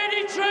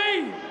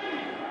 1983,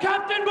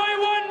 captained by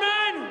one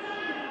man.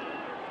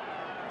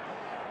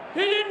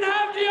 He didn't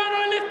have the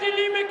honour of lifting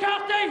Lee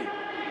McCarthy,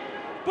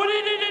 but he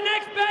did the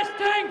next best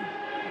thing.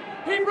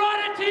 He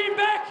brought a team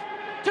back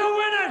to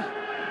win it,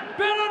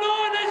 better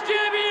known as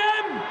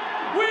JBM.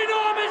 We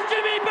know him as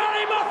Jimmy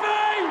Barry Murphy.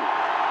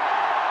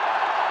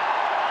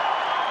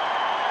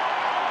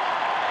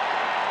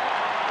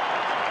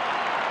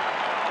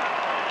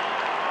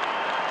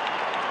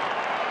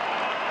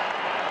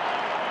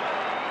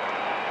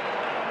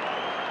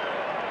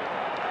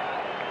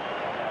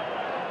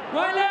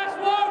 My last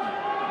word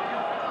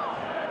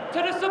to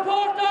the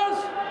supporters,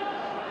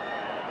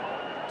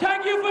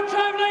 thank you for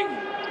travelling,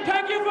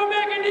 thank you for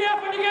making the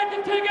effort to get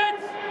the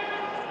tickets.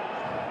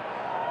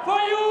 For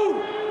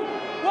you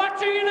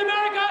watching in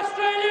America,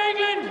 Australia,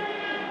 England,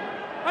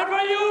 and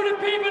for you, the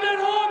people at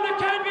home that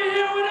can't be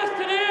here with us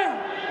today,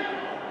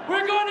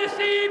 we're going to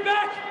see you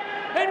back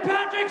in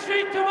Patrick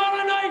Street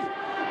tomorrow night.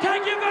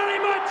 Thank you very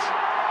much.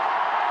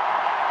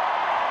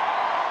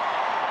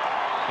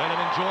 They'll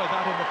have enjoyed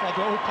that in the front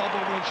row pub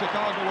over in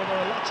Chicago, where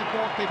there are lots of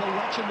Cork people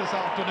watching this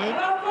afternoon.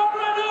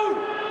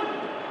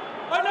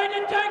 I'd like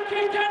to thank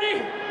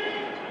Kilkenny,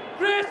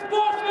 great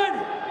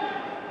sportsmen.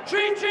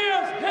 3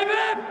 cheers, hip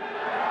hip!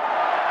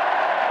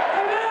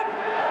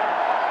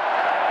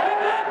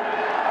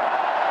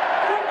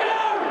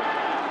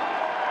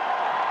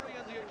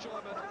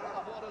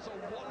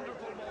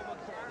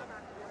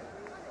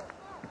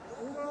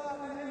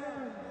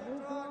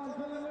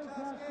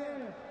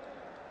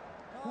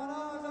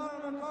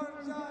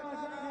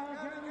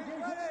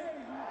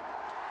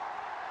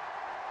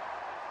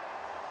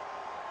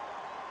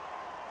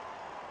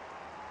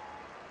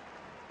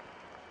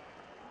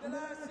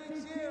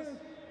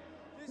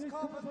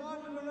 Cup has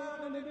wandered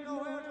around and didn't know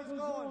where it was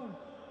going.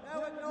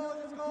 Now it knows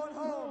it's going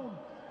home.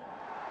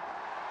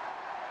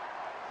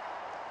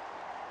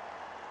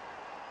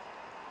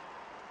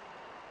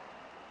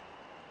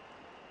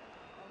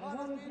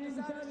 What has been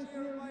the saddest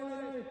year of my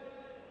life?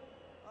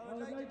 I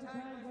would like to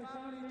thank my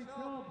family,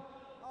 club,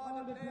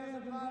 all the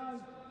players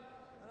involved,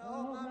 and I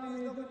hope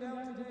Mammy is looking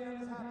down today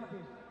and is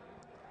happy.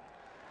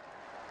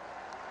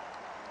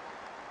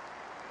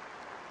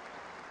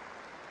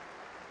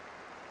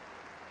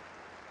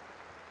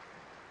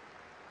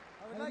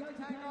 I would like to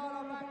thank all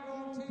our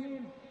backroom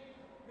team,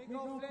 Mick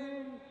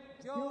Flynn,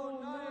 Joe,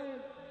 Niall.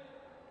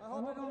 I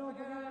hope I don't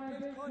forget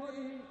Bill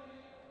Cuddy,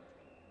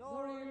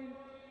 Noreen,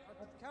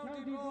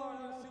 County Board,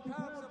 our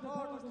superb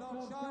supporters club,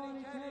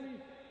 Shawnee Kelly,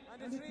 and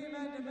the three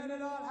men that made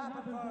it all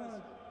happen for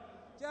us.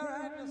 Ger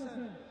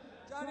Henderson,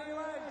 Johnny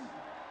Welch, and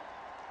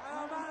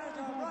our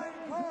manager, Brian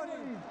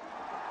Cody.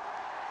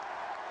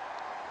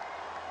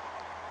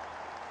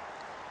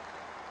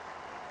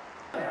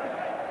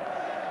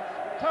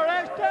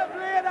 Teresh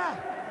Devlina,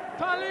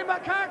 Tony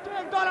McCarthy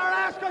and Dollar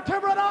Aska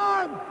Timber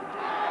Arm.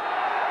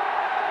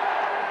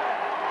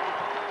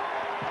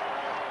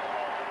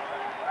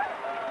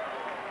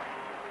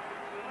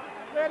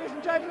 Ladies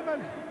and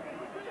gentlemen,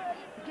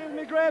 it gives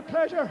me great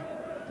pleasure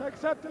to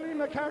accept the Lee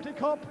McCarthy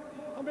Cup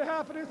on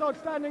behalf of this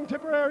outstanding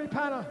Tipperary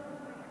panel.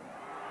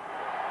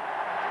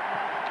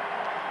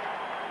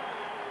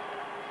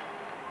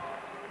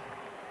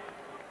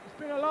 It's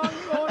been a long,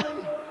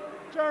 lonely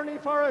journey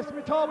for us.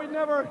 We thought we'd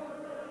never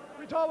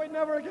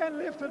again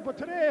lift it, but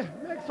today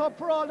makes up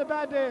for all the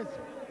bad days.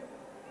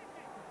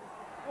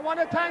 I want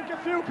to thank a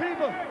few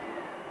people.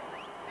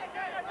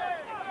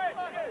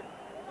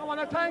 I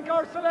want to thank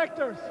our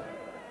selectors,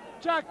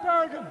 Jack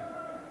Bergen,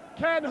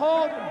 Ken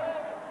Hogan,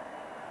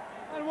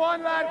 and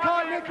one lad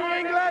called Nicky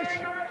English.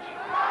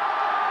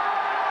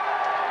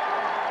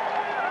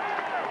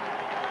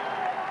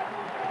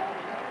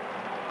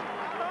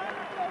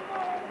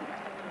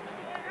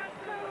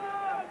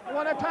 I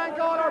want to thank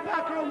all our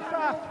backroom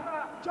staff,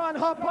 John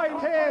Hopine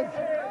Hayes,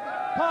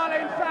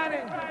 Pauline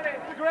Fanning,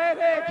 the great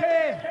AK,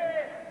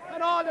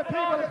 and all the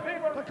people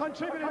that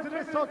contributed to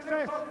this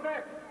success.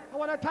 I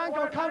want to thank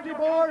our county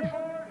board,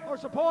 our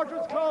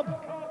supporters club,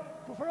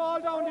 who for all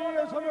down the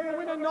years when we were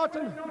winning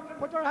nothing,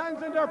 put their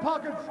hands in their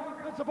pockets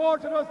and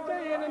supported us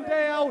day in and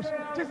day out.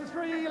 This is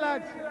for you,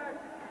 lads.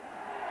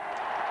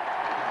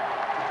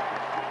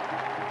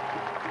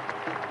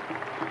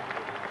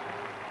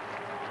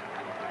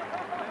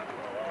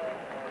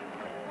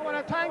 I want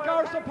to thank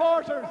our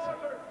supporters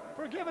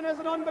for giving us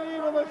an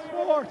unbelievable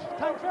sport.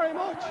 Thanks very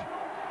much.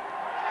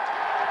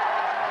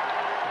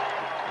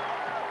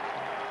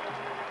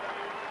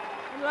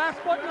 And last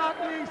but not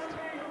least,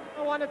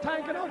 I want to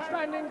thank an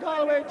outstanding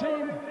Galway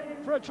team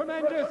for a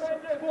tremendous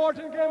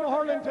sporting game of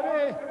hurling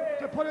today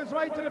to put us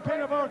right to the pin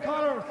of our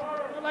colours.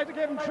 I'd like to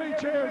give them 3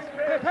 cheers.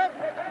 Hip hip!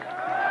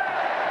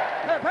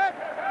 Hip hip!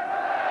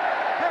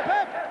 Hip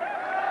hip!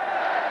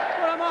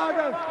 Good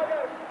morning.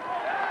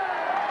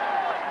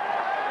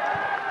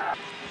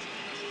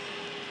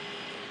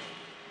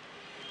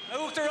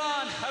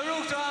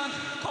 Arúchtarán,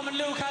 coming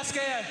Luke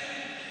Haskell.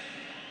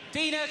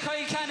 Dina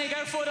Kyle Canning,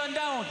 our foot on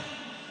down.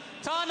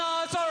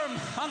 Tána Thurm,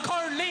 on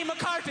Corn Lee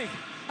McCarthy.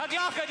 A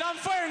Glockad on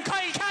Fern,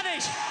 Kyle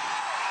Canning.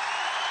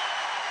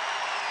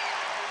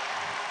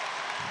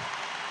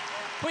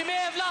 We may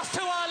have lost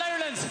 2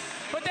 All-Irelands,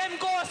 but them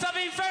ghosts have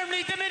been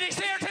firmly diminished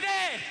here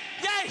today.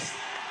 Yes!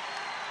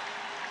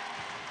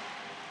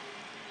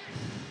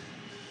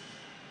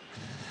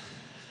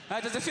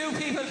 There's a few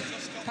people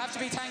have to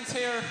be thanked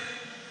here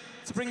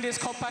to bring this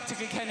cup back to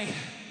Kilkenny.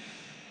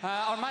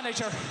 Our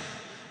manager,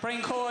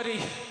 Brian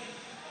Cody.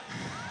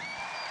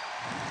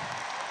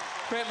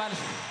 Great man.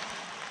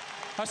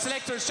 Our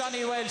selectors,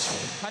 Johnny Welch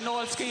and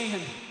Noel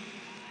Skehan.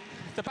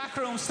 The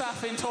backroom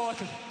staff in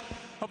total.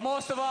 But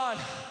most of all,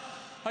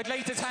 I'd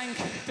like to thank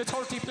the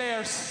 30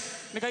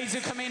 players, the guys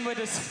who come in with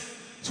us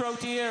throughout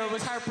the year. It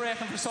was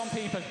heartbreaking for some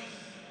people.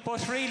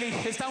 But really,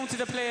 it's down to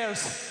the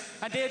players.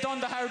 And they've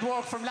done the hard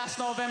work from last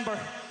November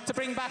to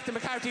bring back the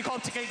McCarthy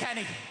Cup to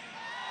Kilkenny.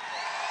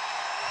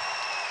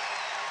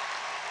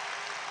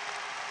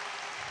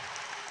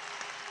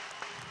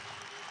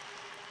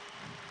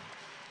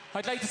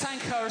 I'd like to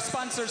thank our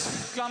sponsors,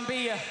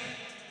 Glanbia.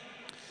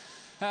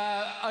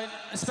 A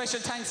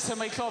special thanks to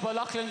my club,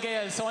 O'Loughlin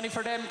Gales. Only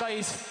for them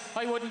guys,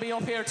 I wouldn't be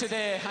up here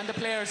today, and the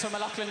players from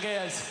O'Loughlin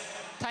Gales.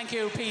 Thank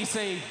you,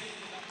 PC.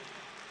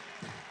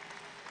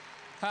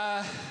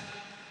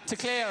 To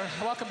Clare,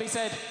 what can be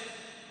said?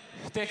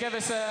 They gave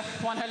us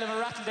one hell of a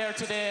rattle there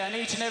today, and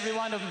each and every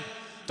one of them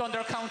done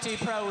their county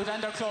proud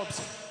and their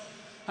clubs.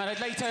 And I'd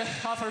like to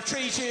offer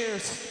 3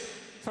 cheers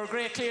for a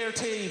great Clare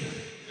team.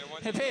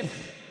 Hip hip.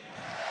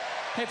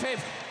 Hip hip.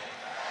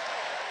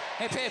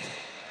 Hip hip.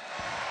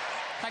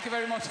 Thank you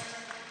very much.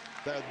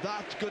 They're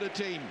that good a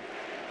team.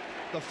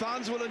 The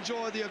fans will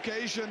enjoy the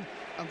occasion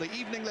and the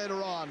evening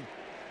later on.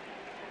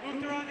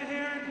 Uachtarán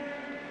here.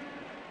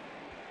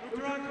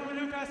 Uachtarán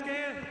coming Luke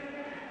Haskell.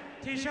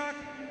 Taoiseach.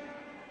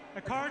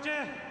 A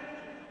Carja.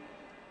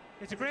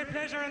 It's a great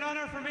pleasure and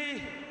honour for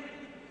me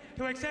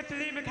to accept the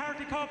Liam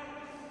McCarthy Cup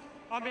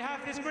on behalf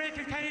of this great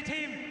Kilkenny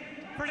team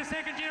for the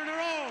second year in a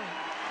row.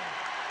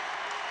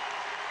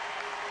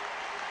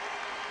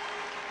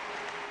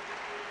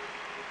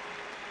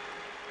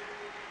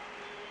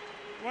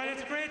 Well,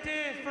 it's a great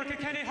day for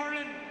Kilkenny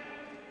hurling.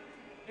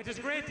 It is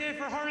a great day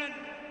for hurling,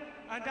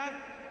 and that,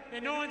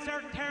 in no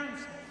uncertain terms,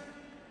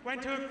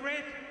 went to a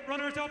great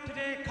runners-up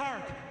today,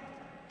 Cork.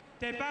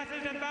 They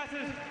battled and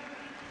battled.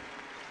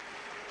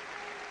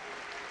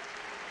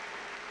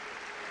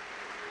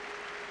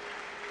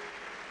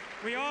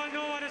 We all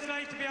know what it's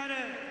like to be on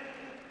a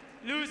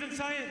losing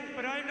side,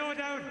 but I've no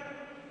doubt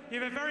you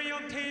have a very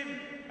young team,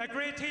 a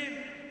great team,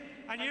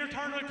 and your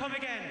turn will come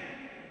again.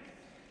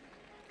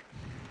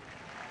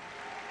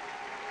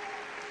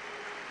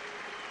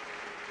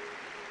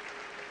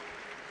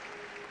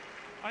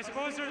 I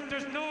suppose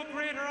there's no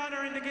greater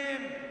honour in the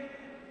game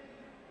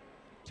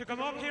to come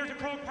up here to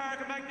Croke Park,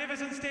 a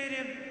magnificent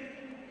stadium,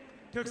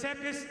 to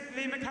accept this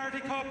Liam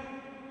McCarthy Cup.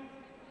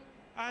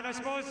 And I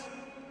suppose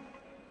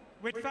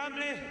with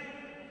family,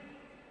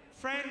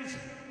 friends,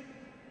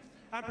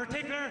 and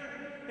particular,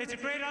 it's a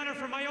great honour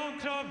for my own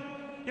club,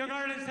 Young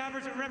Ireland's to have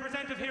a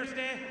representative here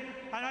today.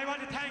 And I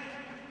want to thank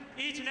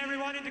each and every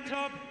one in the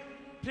club,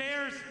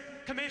 players,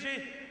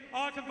 committee,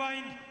 all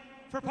combined,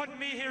 for putting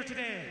me here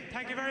today.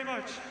 Thank you very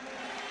much.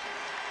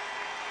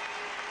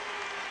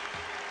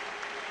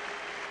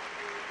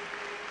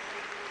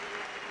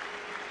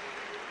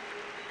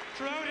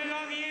 Throughout a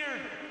long year,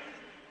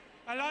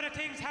 a lot of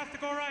things have to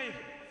go right.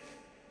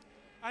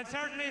 And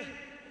certainly,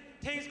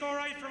 things go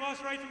right from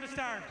us right from the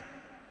start.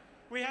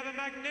 We have a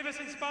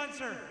magnificent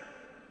sponsor.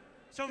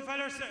 Some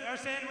fellas are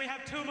saying we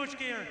have too much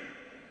gear.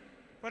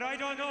 But I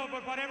don't know,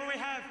 but whatever we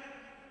have,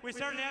 we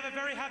certainly have a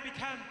very happy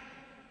camp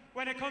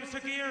when it comes to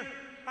gear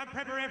and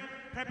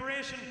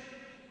preparation.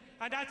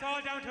 And that's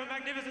all down to a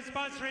magnificent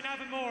sponsor in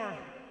Avonmore.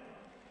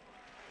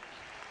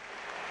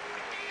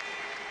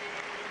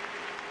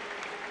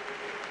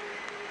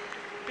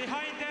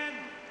 Behind them,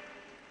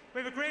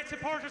 we have a great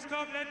supporters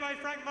club led by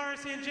Frank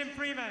Morrissey and Jim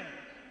Freeman.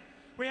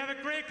 We have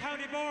a great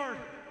county board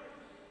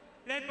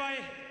led by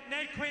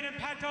Ned Quinn and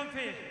Pat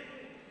Dunphy.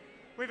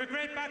 We have a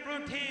great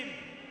backroom team.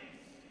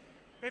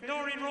 We have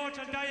Noreen Roach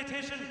on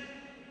dietitian.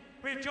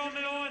 We have Joe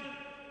Malone,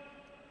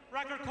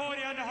 Racker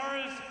Cody on the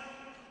hurls,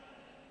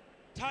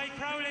 Ty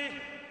Crowley,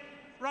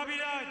 Robbie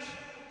Lodge,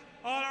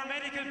 all our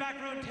medical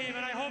backroom team,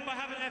 and I hope I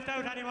haven't left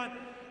out anyone.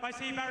 I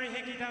see Barry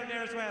Hickey down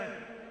there as well.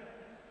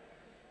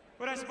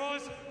 But I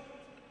suppose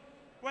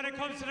when it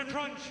comes to the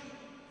crunch,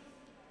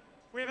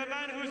 we have a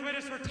man who's with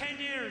us for 10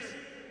 years,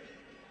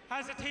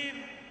 has a team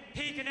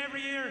peaking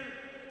every year,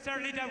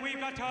 certainly that we've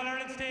got to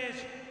All-Ireland stage.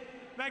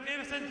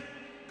 Magnificent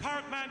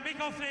Cork man,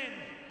 Mick O'Flynn.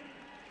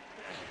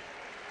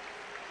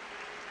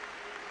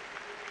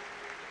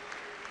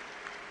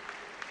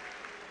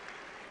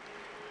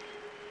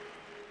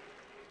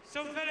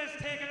 Some fellas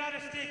take a lot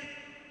of stick,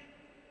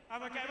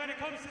 and when it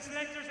comes to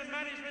selectors and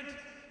management,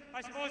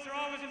 I suppose they're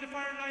always in the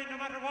firing line no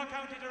matter what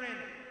county they're in.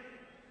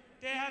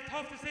 They have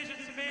tough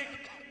decisions to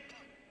make.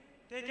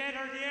 They get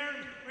or they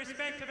earn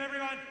respect of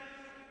everyone.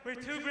 We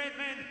have two great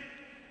men,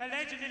 a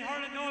legend in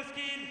hurling, Noel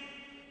Skeen,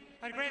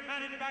 and a great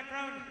man in the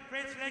background,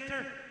 great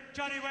selector,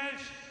 Johnny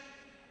Welsh,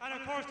 and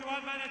of course the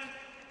one man that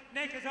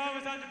Nick is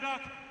always on the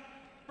block,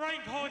 Brian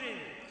Cody.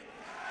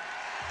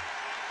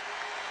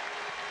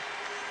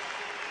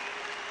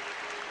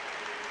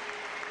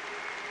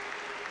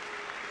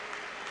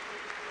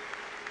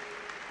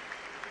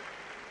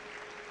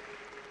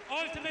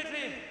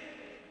 Ultimately,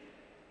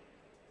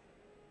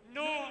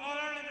 no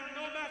All-Ireland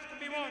or no match can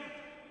be won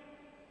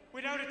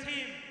without a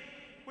team,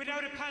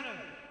 without a panel.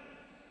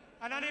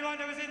 And anyone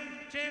that was in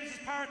James's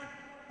Park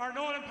or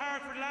Nolan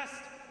Park for the last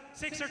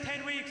 6 or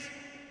 10 weeks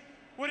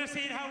would have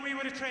seen how we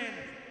would have trained.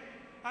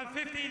 And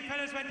 15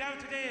 fellas went out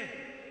today,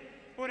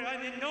 but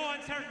in no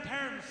uncertain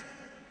terms,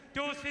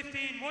 those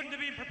 15 wouldn't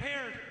have been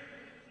prepared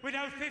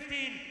without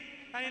 15,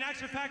 and in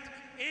actual fact,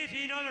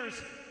 18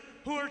 others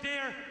who are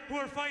there, who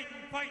are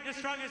fighting as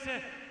strong as the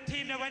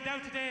team that went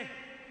out today,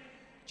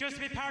 just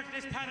to be part of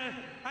this panel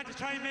and to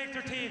try and make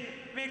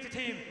the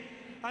team.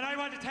 And I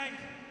want to thank,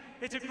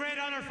 it's a great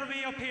honour for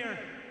me up here,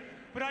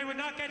 but I would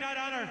not get that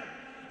honour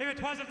if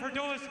it wasn't for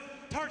those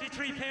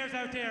 33 players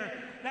out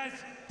there. Lads,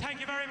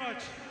 thank you very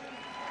much.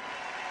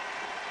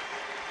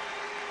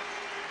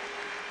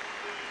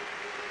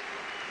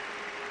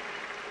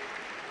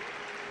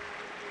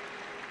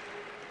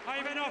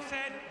 I've enough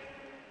said.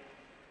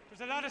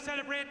 There's a lot of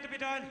celebrating to be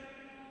done.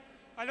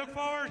 I look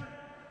forward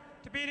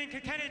to being in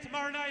Kilkenny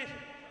tomorrow night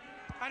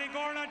and in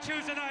Gorn on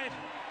Tuesday night.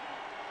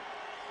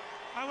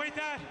 And with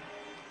that,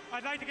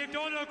 I'd like to give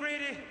Donald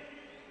O'Grady,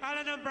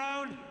 Alan and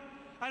Brown,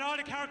 and all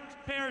the Cork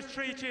players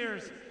 3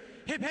 cheers.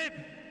 Hip hip!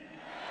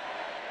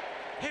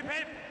 Hip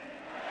hip!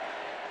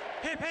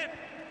 Hip hip!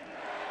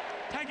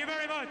 Thank you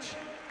very much.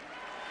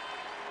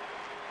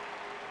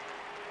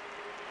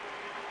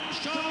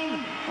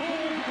 Sean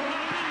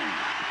O'Brien.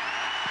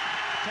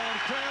 Tom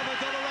Craig,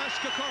 a double rush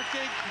to Cork.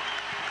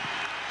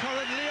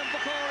 Curran Liam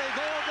Bakori,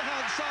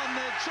 Gordahan, Son,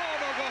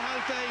 Chono go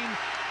Halfane,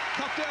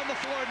 Captain the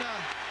Forna,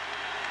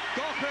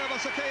 Gawker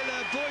Masakela,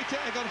 Boite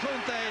Egon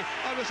Hunte,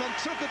 I was on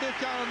Truckaduk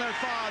down their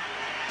fad,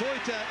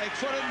 Boite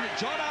Egfurin,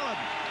 John Allen.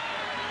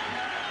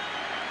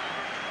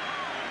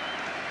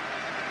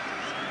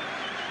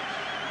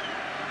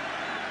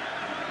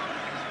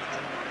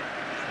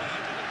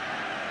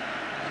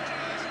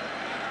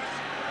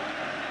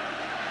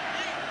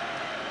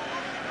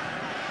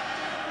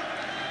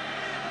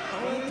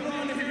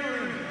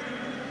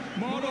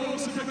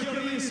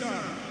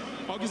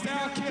 Agus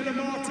there Ciaran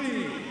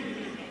Marty,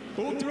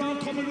 Uachtarán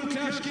Cumann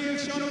Clash Gael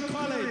Sean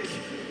College,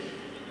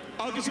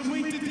 agus a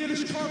winter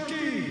Dilish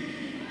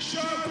Corky,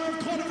 Sharp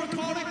Conor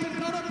Cornick and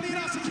Conor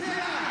Blina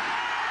Sakela.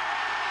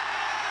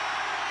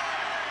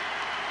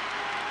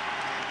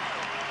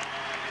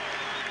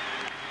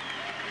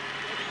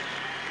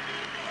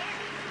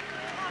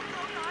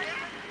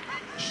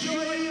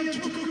 Shine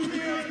Chuku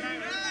Clear,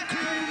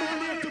 Clear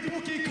Money at the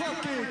Bookie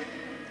Corky,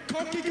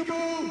 Corky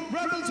Gabo,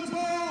 Rebels of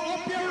Bow,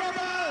 up your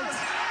Rebels!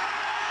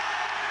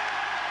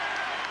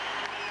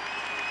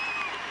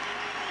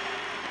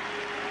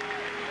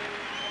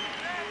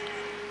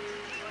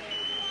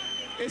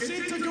 It's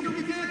into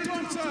complete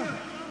Tonsa,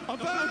 a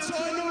bad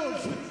sign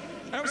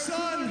of our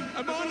son,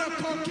 Amana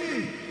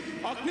Corky,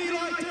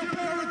 Aknila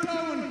Terpera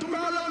Down,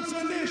 Dumalan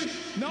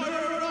Sandish,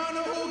 Nara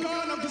Rana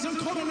Ogan, of the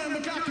Zankonan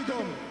and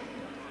McGackadum.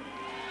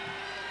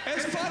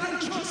 As Father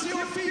Chelsea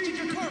or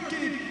Fiji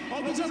Corky,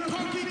 of the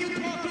Zankorky get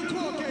walk and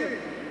Corky.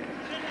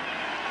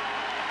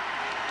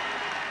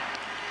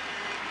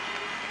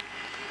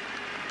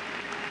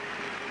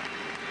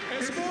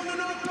 As Mona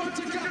not done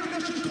to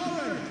Gackadash and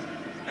Cohen.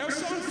 Our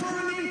son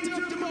Furling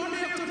to the money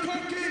after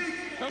Corky,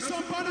 our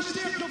son Banish to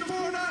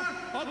Forna,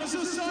 others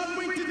our son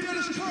went to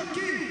Dilish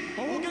Corky,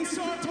 a Hogan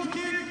son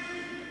Tucky,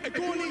 a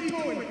Goni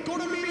Tone, go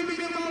to meet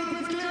him out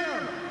with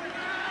Claire.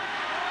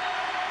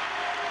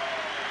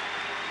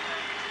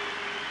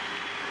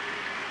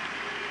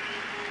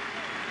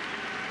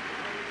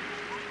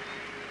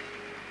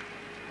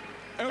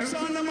 Our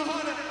son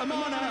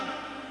Amana,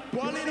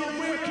 Walin on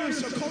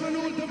Workers, a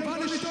Colonel the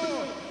Banish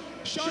Door.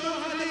 Shano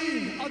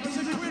Haleen, others a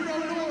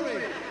Quirro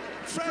Nori,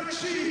 Fred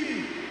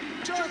Sheehy,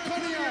 Joe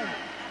Cunningham,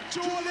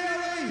 Joel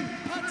Airy,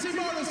 Patsy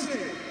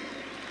Morrissey.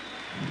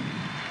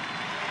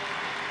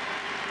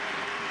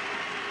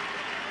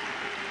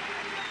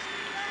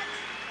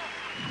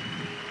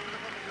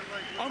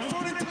 I'm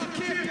foreign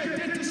Takirka,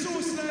 Denta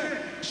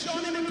Sousle,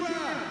 Shawnee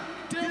McGrath,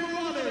 Dermot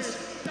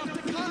Wallace,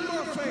 Dr. Con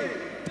Murphy,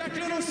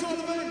 Declan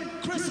O'Sullivan,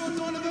 Chris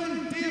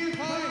O'Donovan, Dave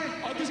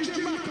Pye, August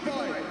Jim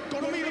McAvoy,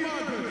 Goromina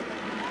Margaret.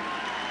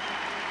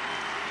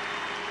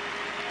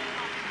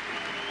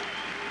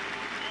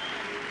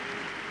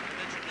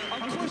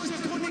 I'm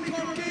Christian Connie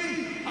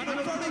Corky, and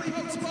I'm very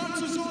proud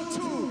sponsors all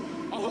too.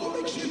 A whole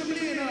big shit of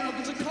Lena, and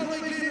there's a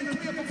colleague Lena and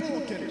Clear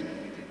before it.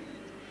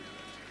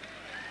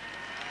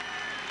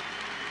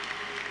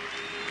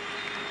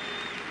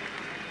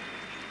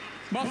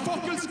 My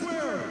fucking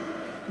square,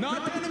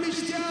 not enemy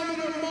Stiaman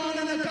or Man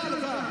and a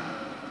Galava.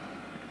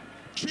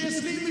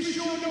 Trace Levy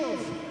Shonov,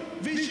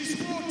 Vichy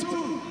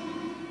Sportu,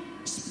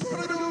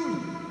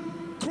 Sporadu,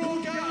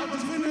 Kroga, and the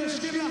Vinner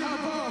Skilla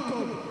Havako.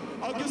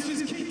 August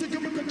is key to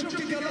come to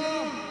Chucky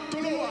Gala,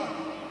 Toloa.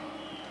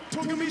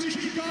 Togamish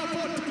Chica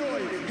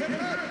Portugoy. Hip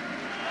hip.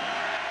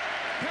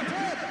 Hip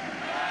hip.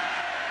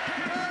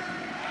 Hip hip.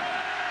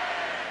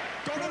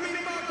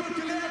 Goromina Marco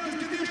Galera, because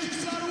the dish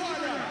is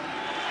Sarwala.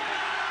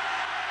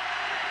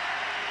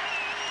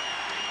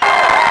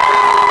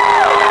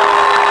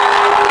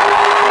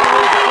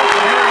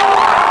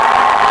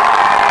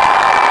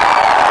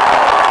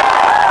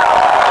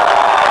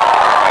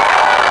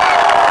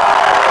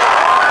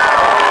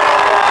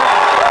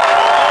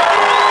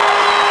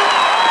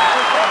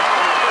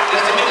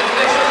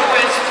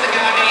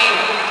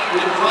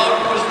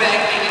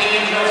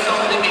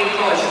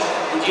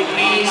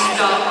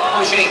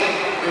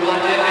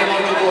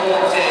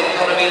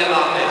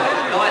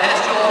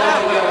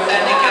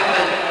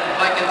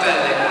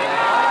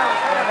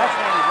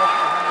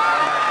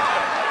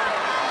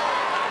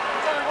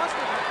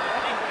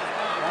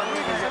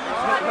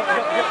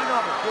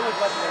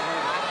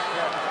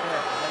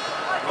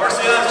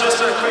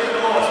 Just a quick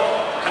note.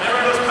 Can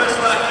everyone just press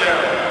back there?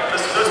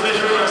 Just make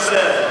sure you're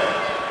set.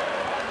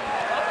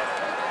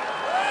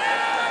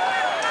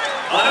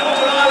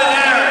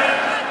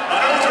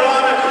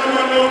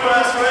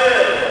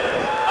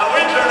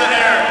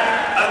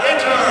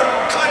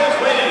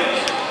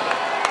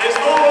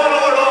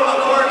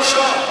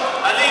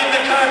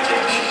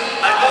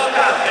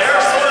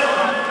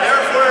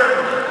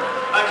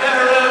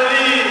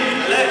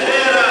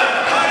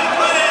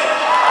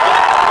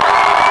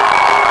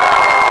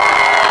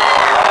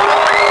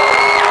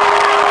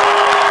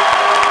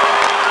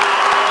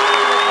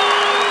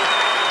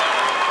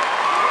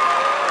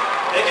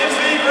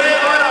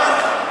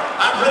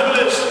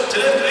 to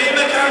lift Lee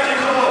McCarthy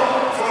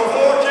Cup for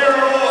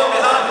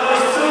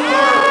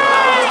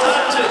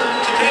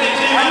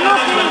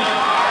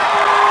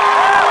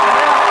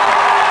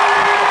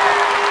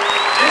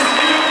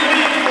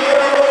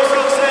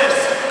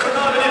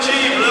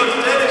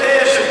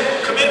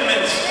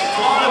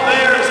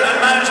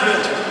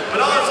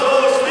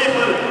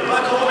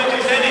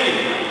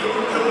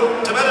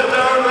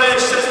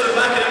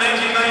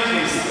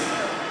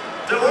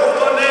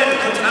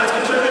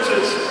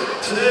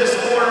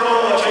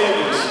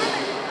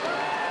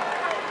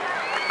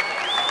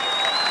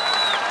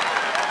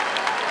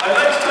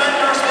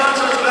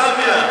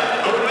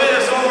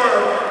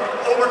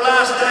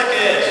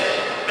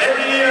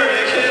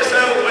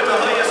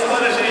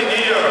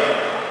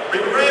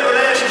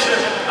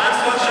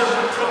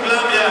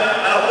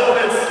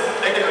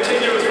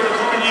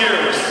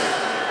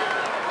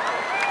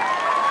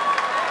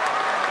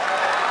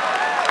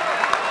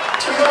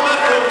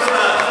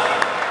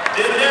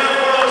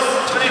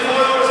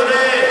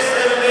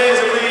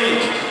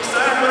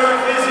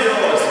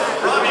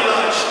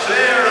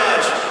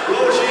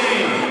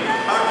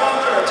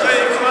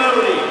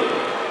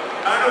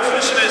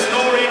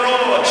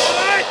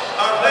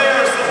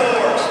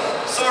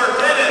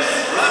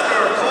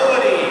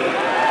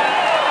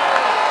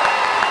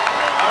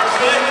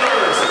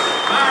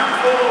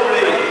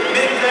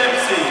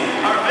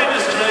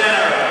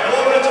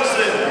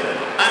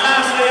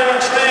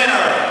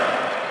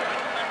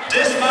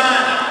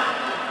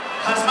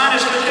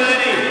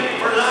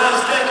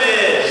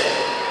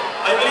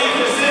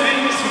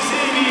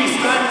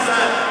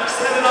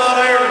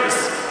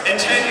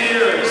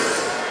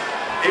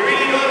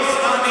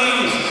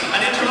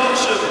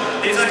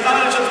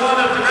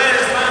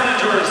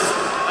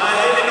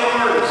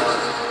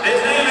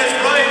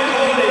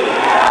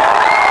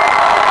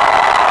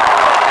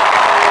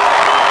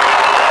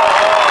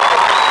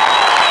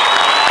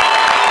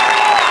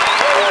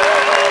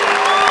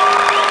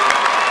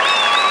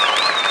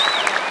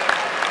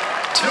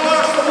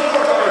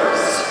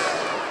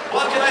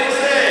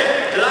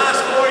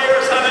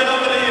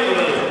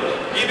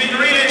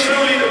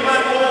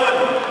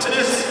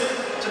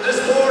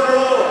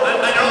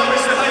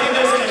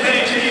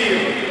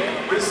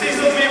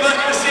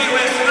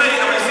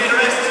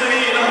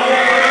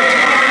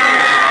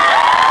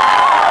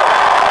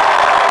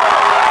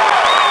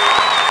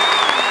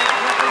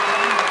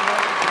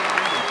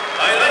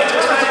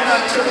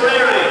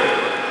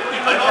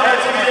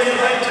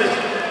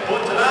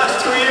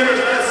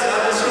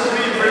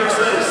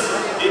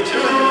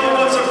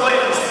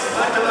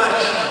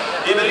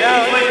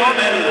final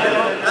medal.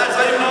 Lads,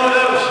 I've no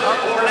doubt,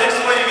 over the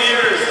next 5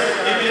 years,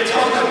 you'll be a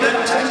top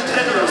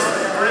contenders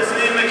for this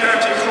Liam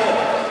McCarthy Cup.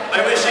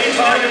 I wish each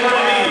and every one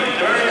of you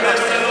the very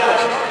best of luck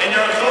in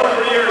your club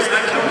careers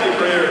and county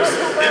careers.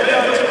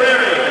 Live with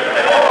Tipperary.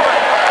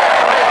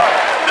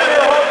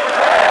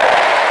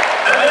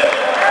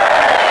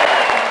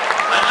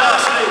 And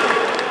lastly,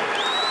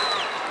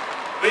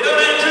 we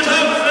don't end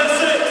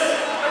 2006.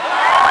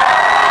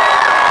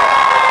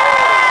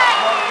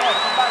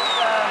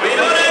 We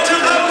don't end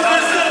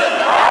 2007.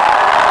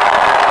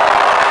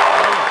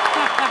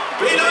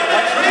 We don't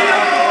end 2008.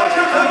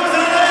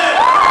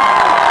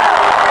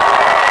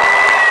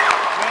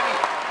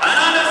 And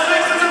on the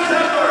 6th of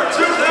September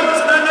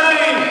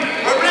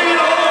 2009, we're bringing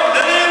home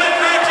the Liam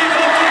McCarthy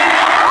Cup to the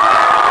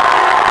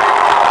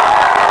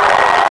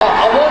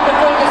A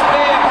wonderful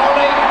display of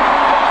hurling.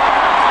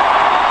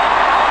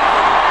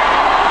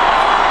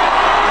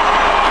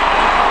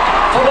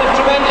 Full of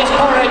tremendous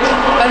courage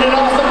and an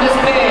awesome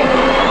display.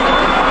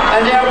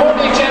 And they are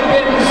worthy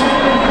champions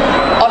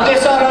of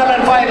this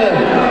All-Ireland final.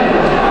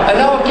 And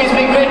now it gives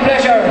me great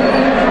pleasure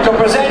to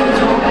present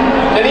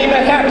the Liam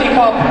McCarthy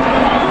Cup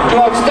to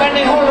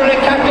outstanding hurling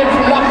captain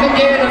from Loughlin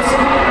Gales,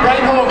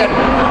 Brian Hogan.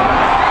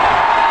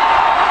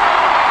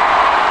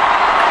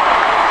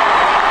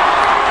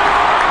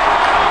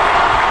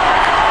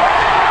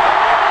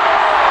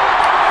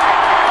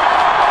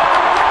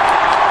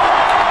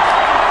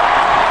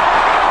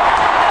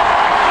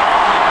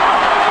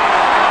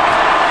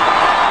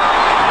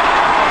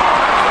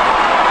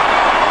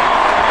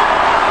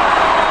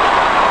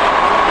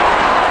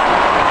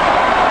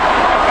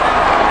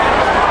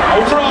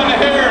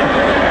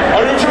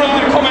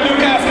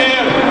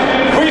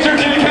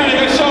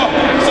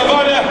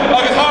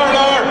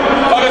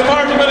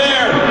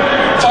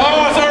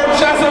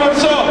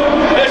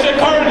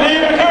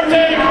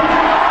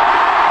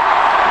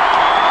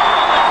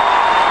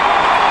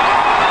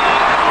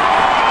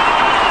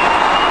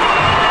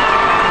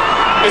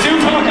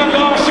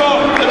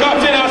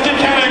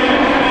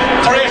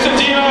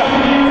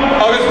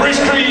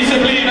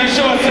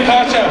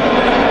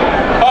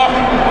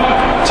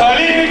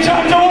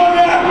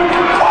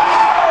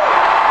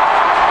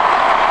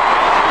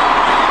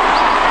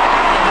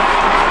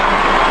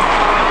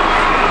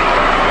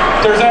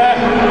 There's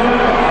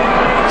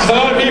a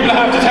lot of people I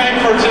have to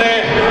thank for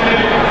today.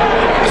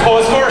 I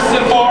suppose first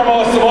and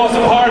foremost, and most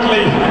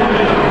importantly,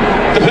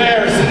 the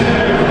players.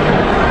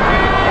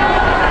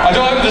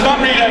 There's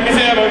not really I can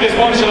say about this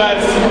bunch of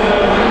lads.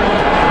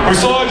 We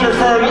soldiered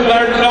for a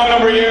long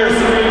number of years.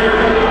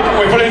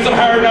 We put in some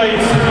hard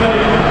nights,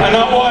 and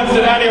not once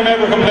did any of them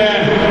ever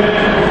complain.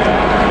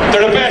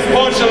 They're the best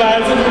bunch of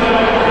lads.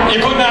 You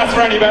couldn't ask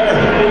for any better.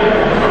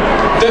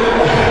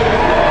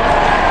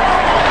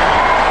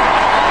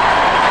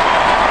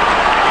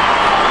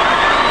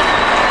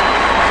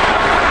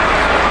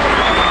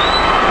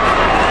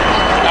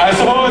 I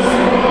suppose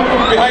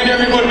behind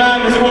every good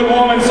man there's a good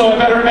woman, so I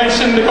better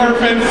mention the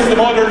girlfriends, the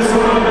mothers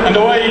and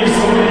the wives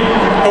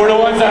who are the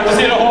ones that have to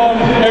sit at home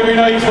every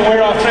night when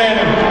we're off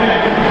training.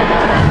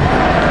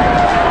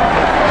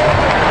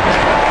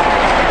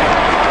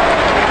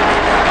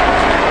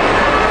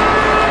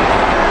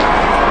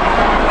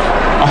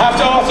 I have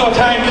to also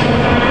thank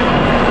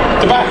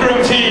the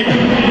backroom team.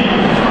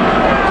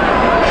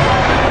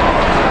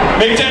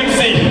 Mick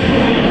Dempsey,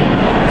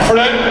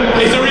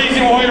 he's the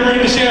reason why we're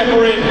in the shape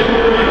we're in.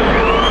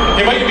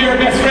 He might be our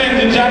best friend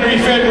in January,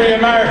 February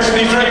and March, and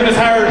he's driving us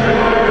hard.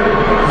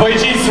 But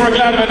Jesus, we're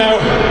glad of it now.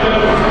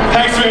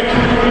 Thanks, Mick.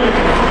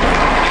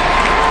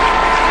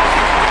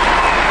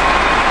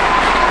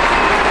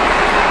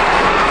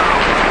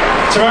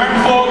 To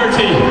Martin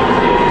Fogarty,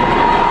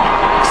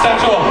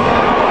 Stato,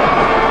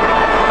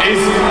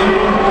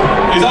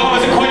 he's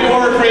always a quiet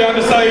word for you on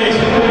the side.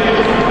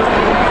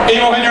 You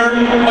know, when you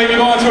might be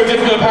going through a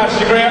difficult patch,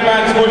 the great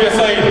man to pull you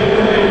aside.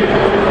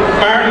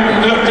 Martin,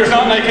 look, there's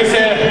nothing I can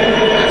say.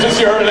 Just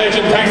you're a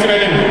legend. Thanks a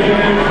million.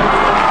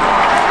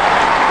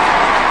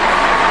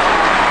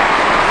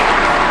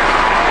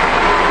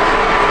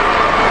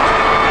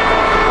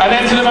 And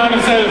then to the man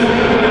himself.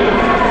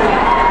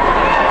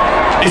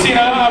 He's seen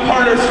a lot of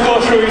hurlers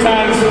go through his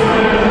hands.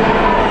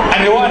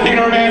 And the one thing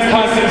that remains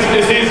constant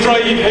is his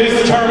drive, his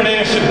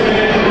determination.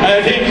 And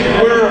I think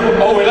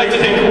we like to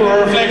think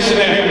we're a reflection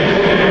of him.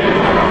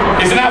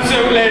 He's an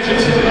absolute legend.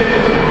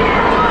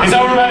 He's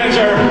our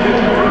manager.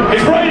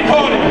 He's Brian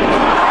Cody.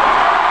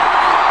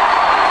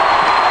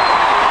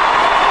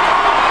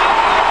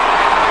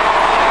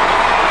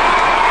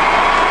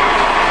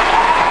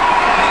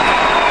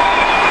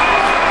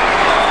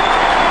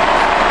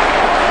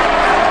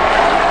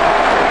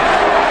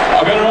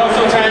 I better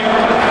also thank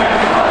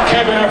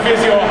Kevin, our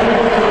physio,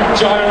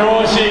 John and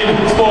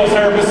Roisin, sports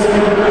therapist,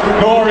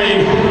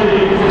 Noreen,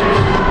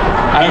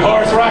 and of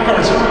course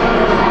Rackard.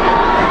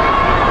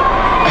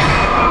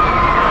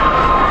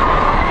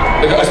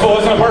 I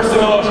suppose on a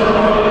personal note,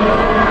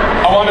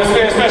 I want to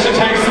say a special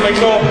thanks to my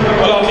club,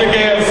 the Loughlin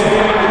Gales.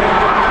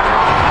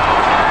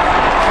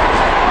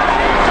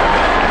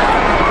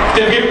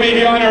 They've given me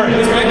the honour,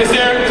 it's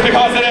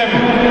because of them.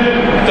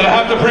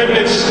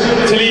 privilege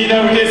to lead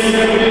out this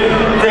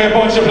great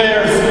bunch of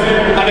players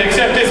and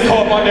accept this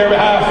cup on their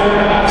behalf.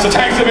 So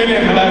thanks a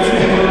million, lads.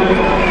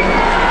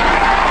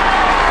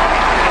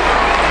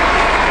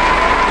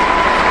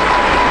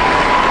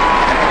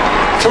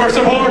 To our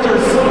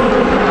supporters,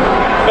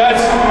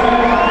 lads,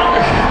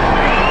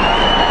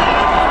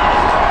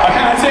 I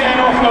can't say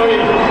enough about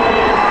you.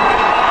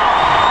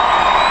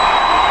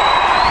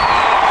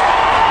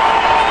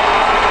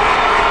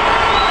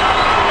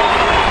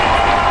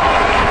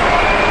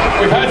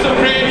 We've had some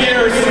great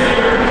years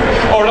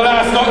over the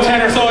last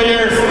 10 or so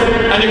years,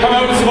 and you come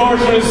out and support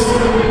us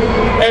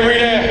every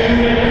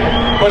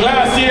day. But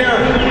last year,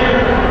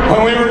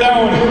 when we were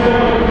down,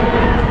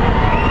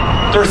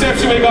 the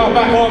reception we got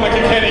back home at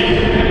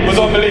Kilkenny was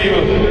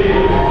unbelievable.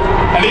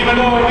 And even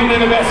though we weren't in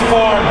the best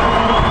form,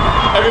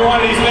 every one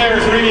of these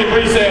players really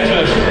appreciated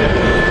it.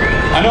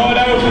 And no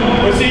doubt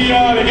we'll see you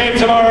all again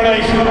tomorrow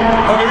night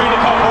when we really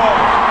come home.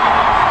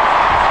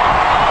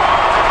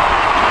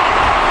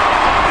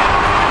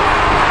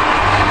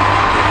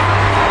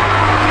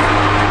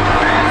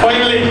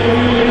 Finally,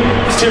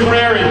 it's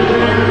Tipperary.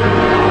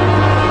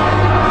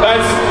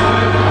 Lads,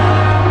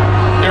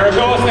 you're our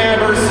close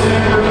neighbours.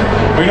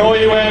 We know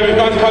you well. We've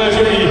gone to college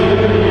with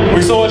you.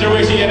 We soldier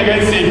with you and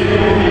against you.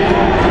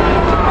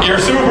 You're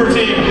a super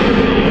team.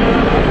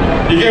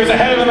 You gave us a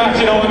hell of a match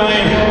in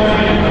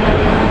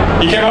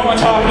 09. You came out on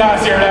top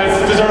last year, lads.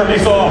 Deservedly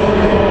so.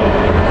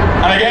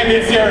 And again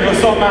this year it was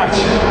some match.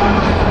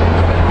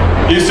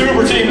 You're a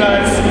super team,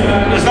 lads.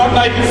 There's nothing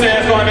I can say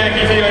that's going to make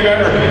you feel any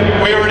better.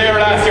 We were there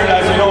last year,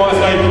 lads. We know what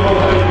it's like.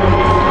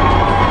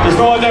 There's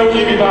no doubt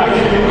you'll be back.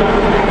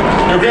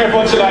 You're a great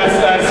bunch of lads,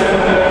 lads.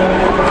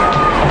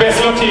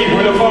 Best of luck to you.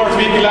 We look forward to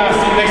meeting you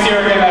next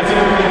year again, lads.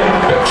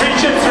 3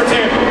 chips for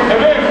Tim. Hip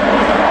hip.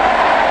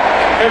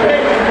 Hip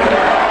hip.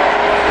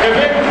 Hip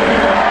hip.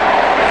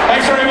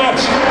 Thanks very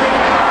much.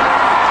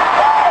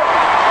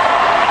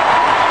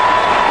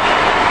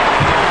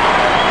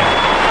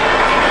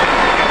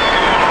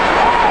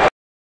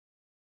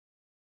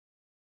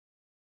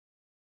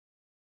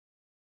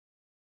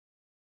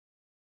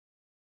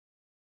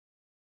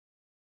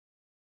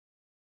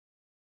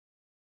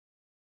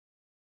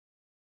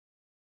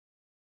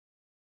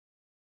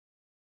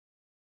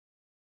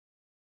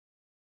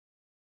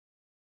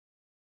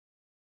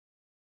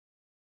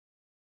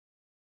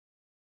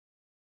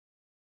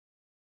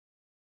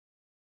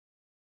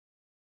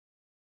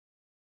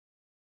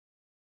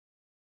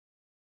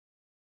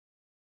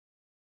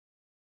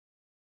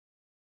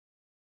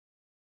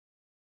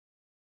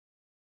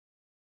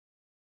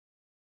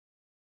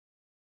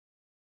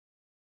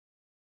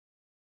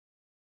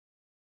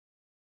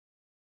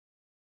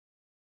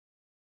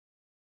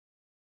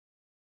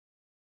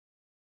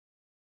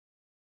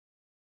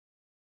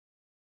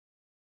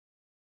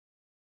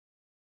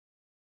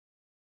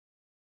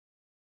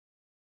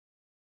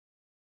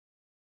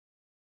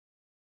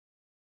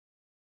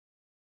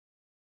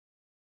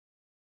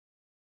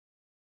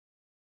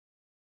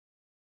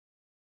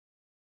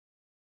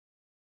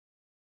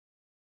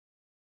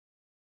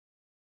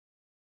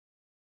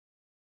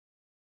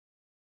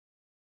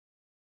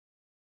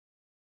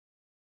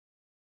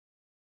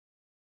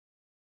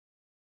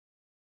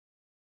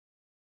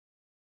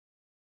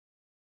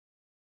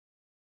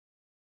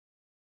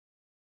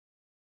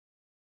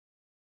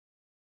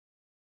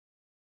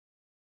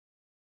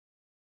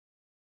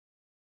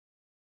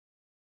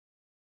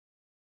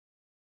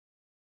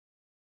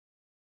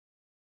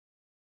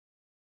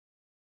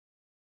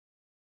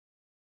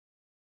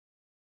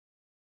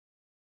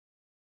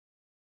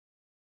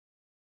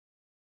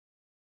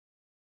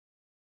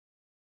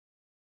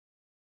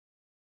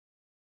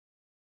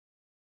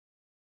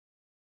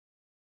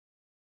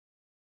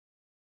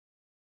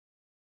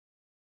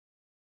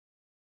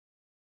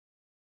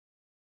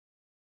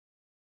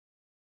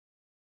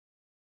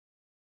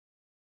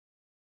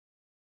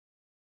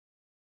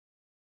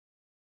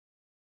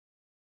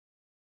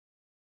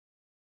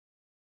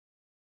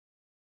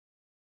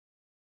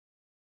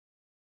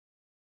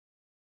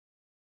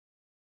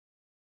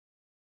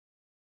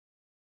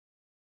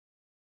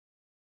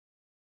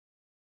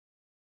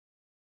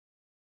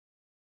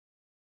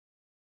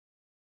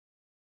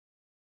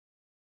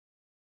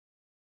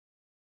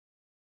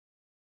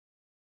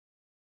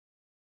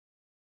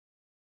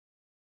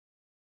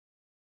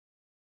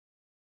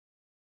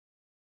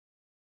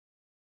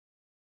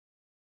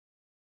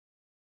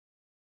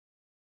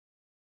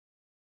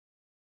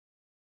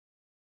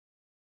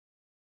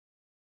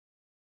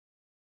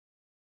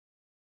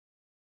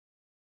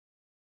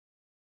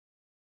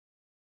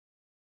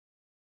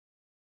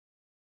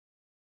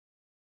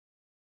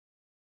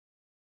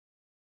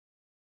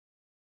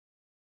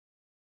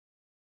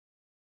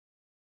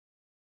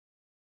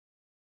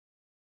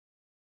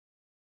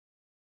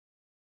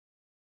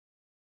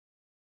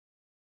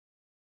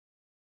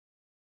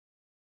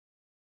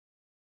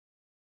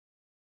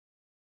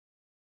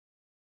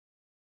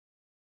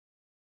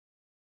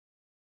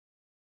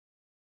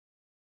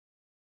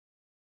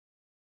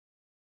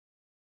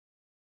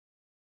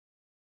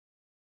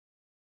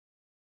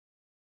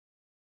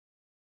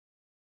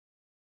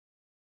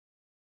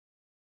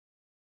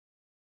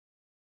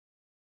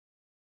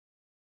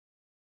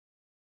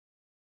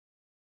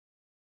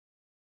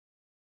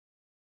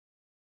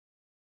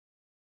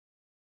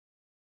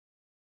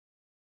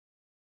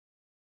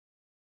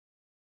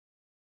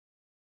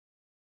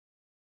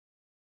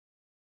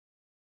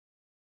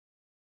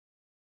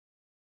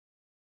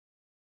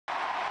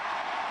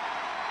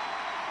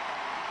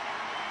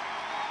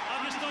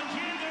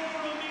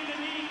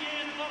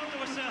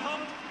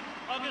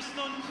 agus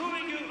don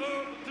cuaige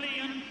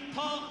blian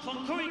chun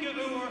cuaige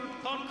uair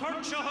chun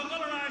Cornshaw a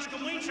Gulleráis go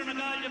muintir na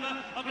Gaillimhe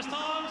agus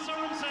tá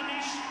Surum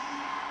Sanis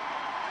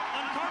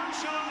an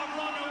Cornshaw of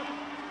Runner,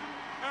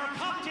 our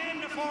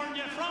captain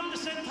California from the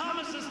St.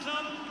 Thomas's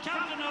Club,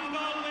 captain of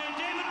Galway,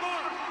 David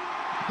Burke.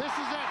 This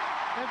is it.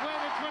 They've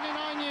waited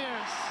 29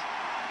 years.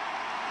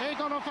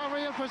 Egon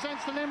O'Farrell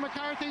presents the Liam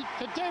McCarthy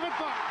to David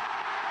Burke.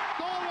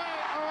 Galway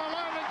are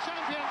All-Ireland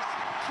champions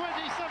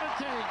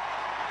 2017.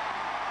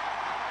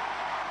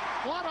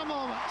 What a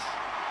moment.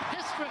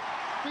 History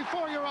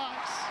before your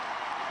eyes.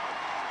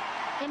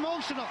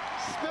 Emotional,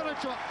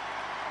 spiritual.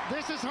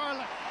 This is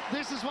hurling.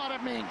 This is what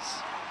it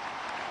means.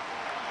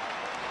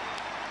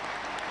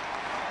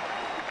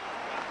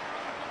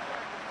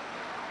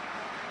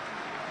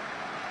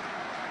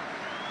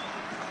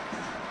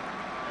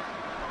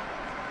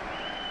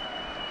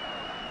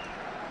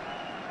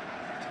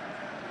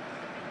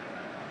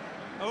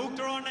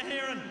 Augtar on na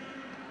Héireann,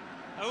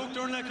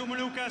 Augtar na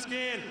Cumulúca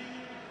scéal,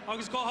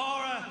 agus go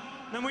hára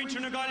na muintir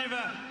na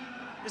Gaillimhe.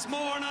 Is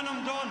mór na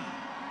am done.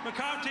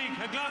 McCarthy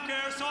a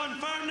ghlacha ar son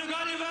fearn na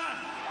Gaillimhe.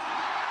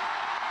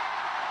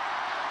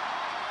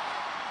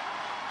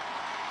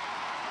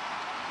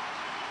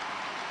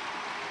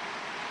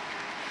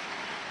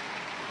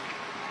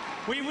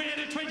 We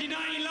waited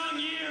 29 long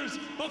years,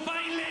 but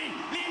finally,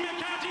 Liam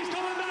McCarthy's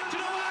coming back to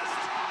the West.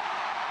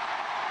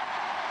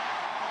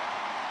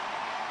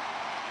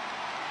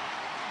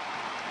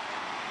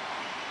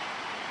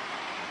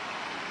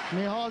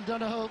 Micheál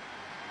Donoghue.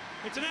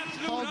 It's an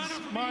absolute hugs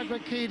honour for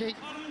Margaret Keady,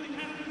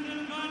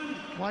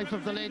 wife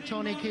of the late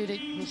Tony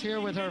Keady, who's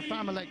here with her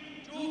family.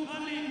 And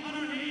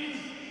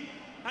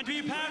to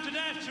be part of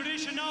that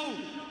tradition now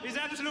is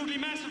absolutely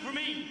massive for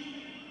me.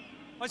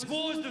 I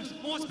suppose the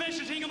most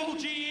special thing about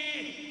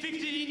GAA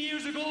 15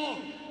 years ago,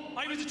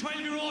 I was a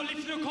 12-year-old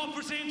lifting a cup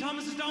for St.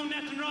 Thomas's down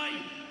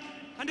Nathanrye.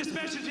 And the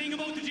special thing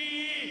about the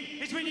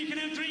GAA is when you can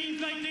have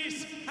dreams like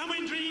this, and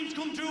when dreams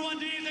come true on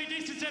days like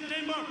this in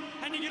September,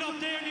 and you get up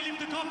there and you lift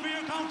the cup for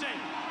your county.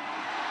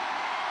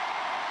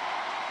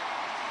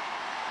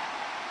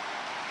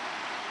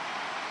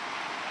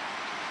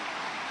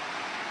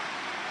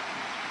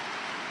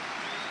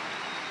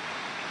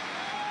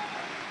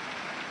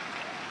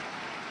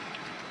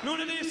 None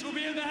of this will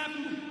be able to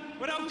happen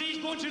without these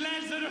bunch of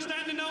lads that are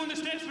standing down the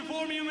steps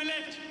before me on my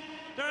left.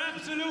 They're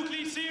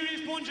absolutely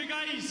serious bunch of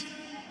guys.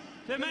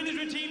 The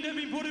management team that have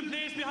been put in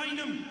place behind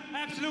them,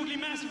 absolutely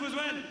massive as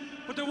well.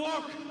 But the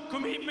work,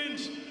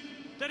 commitment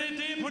that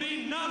they put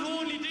in, not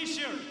only this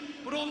year,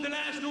 but over the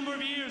last number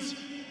of years,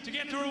 to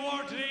get the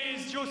reward today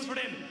is just for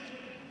them.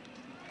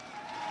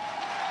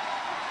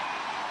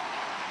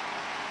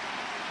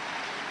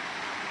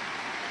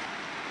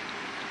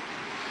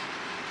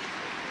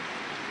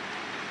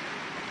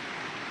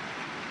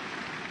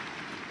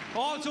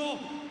 Also,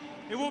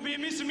 it would be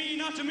amiss of me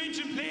not to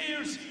mention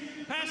players,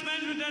 past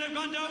management that have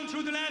gone down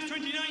through the last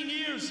 29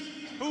 years,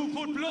 who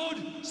put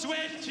blood,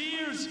 sweat,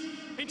 tears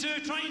into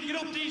trying to get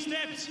up these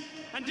steps.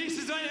 And this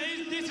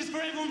is for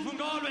everyone from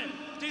Galway.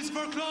 This is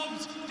for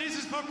clubs, this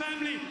is for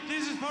family,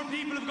 this is for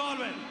people of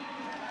Galway.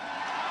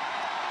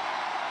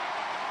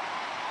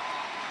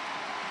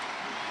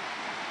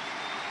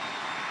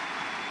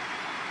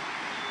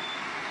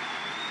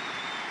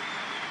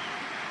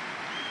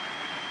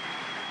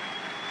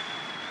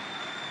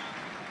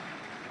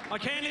 I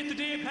can't let the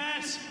day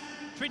pass.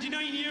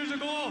 29 years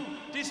ago,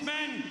 this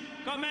man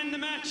got man of the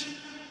match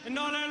in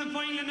the All-Ireland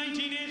final in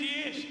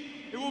 1988.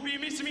 It would be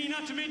amiss of me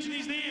not to mention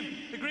his name,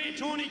 the great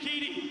Tony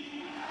Keady.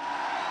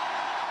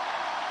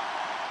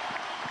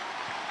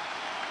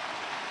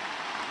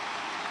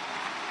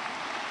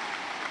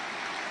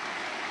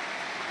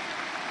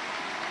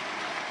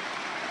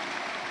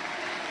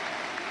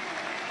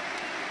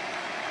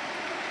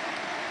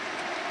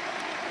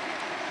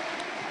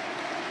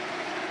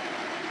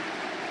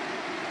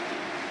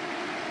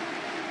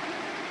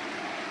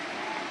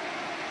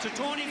 To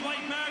Tony's wife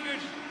Margaret,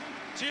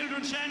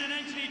 children Shannon,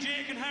 Anthony,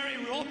 Jake and Harry,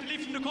 we hope to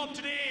lifting the cup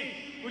today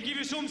will give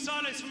you some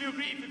solace from your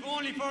grief, if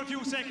only for a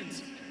few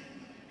seconds.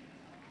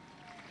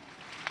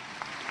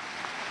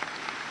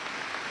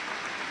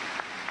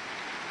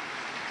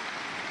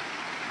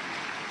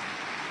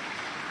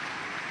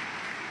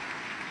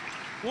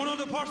 One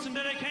other person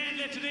that I can't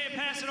let today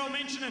pass without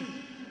mentioning.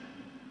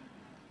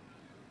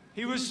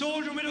 He was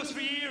soldiering with us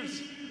for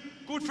years,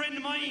 good friend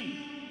of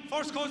mine,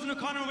 first cousin of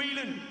Conor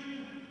Whelan.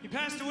 He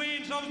passed away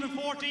in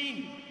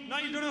 2014.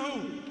 Niall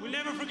Donoghue, we'll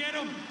never forget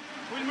him.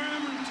 We'll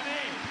remember him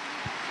today.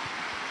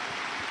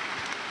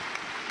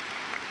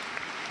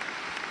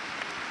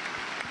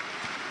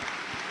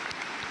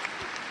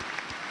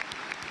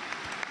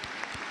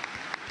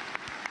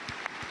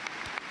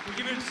 We'll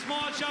give a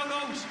small shout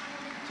out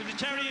to the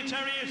Chariot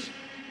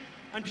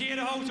and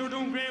Pieta House who are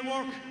doing great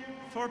work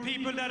for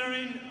people that are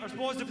in, I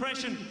suppose,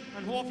 depression,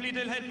 and hopefully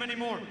they'll help many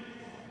more.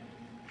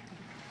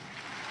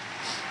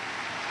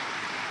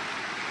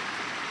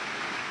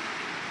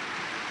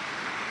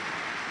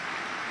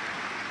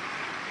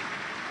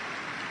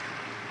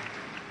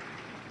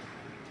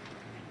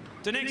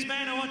 The next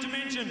man I want to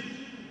mention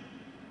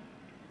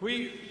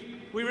We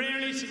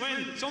rarely,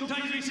 well,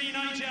 sometimes we seen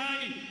eye to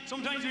eye,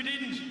 sometimes we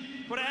didn't.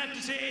 But I have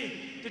to say,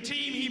 the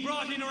team he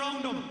brought in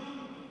around him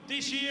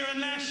this year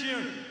and last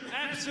year,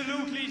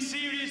 absolutely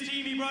serious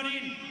team he brought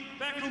in,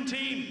 backroom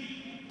team.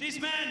 This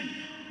man,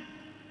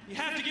 you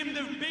have to give him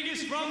the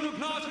biggest round of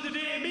applause of the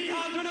day,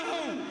 Micheál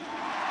Donoghue.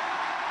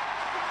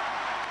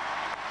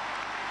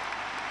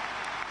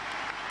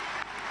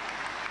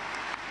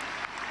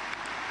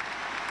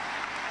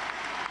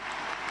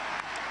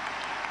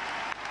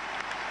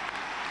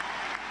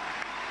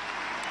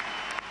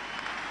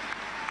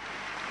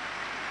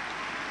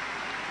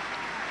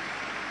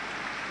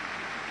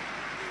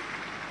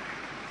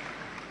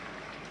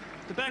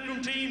 The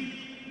backroom team,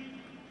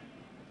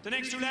 the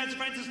next two lads,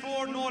 Francis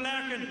Ford and Noel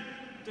Larkin,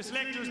 the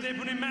selectors, they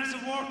put in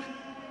massive work.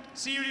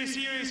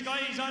 Serious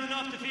guys on and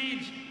off the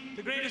field.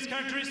 The greatest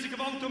characteristic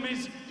about them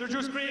is they're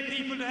just great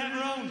people to have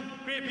around,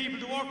 great people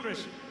to work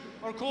with.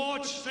 Our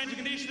coach, strength and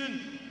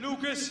conditioning,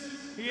 Lucas,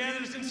 he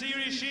has us in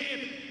serious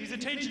shape. His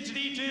attention to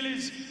detail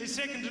is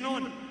second to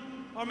none.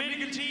 Our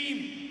medical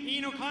team,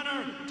 Ian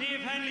O'Connor,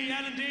 Dave Hanley,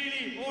 Alan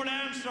Daly, Orla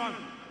Armstrong.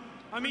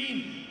 I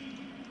mean,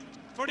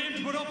 for them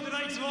to put up the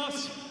likes of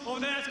us over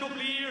the last couple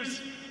of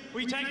years,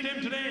 we thank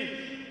them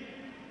today.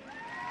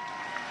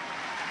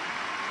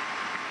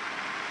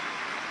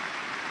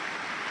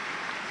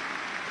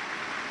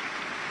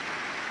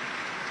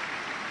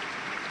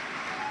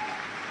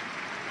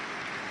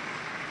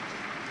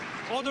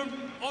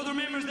 Other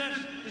members that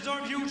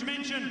deserve huge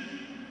mention: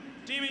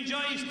 Damien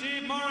Joyce,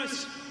 Dave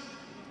Morris,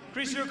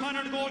 Chris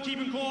O'Connor, the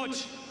goalkeeping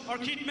coach, our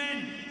kit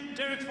men,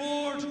 Derek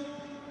Ford,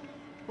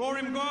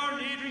 Rory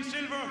McGurn, Adrian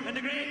Silver, and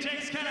the great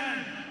Tex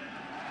Callahan.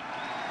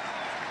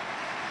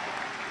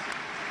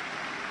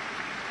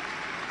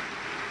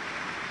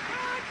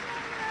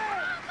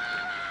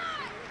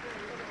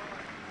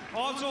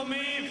 Also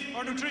Maeve,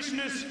 our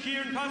nutritionist,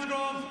 Kieran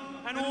Cosgrove,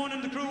 and Owen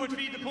and the crew at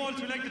Feed the Pulse.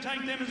 We'd like to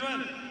thank them as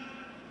well.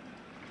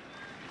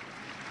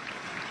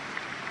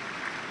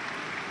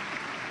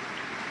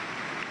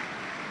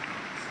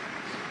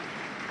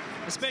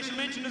 A special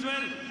mention as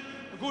well,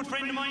 a good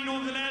friend of mine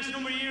over the last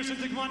number of years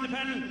since I came on the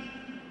panel.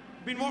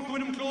 Been working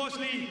with him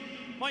closely,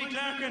 Mike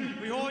Larkin.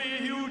 We owe you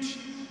a huge,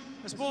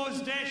 I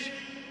suppose, debt.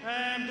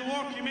 The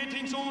work you made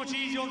things so much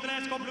easier over the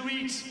last couple of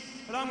weeks,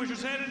 along with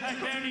yourself, Pat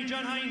Kearney,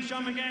 John Hines,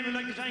 John McGann. We'd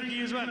like to thank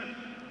you as well.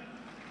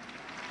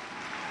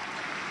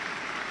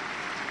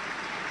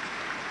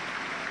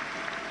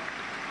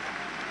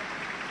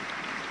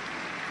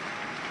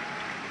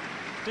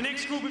 The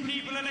next group of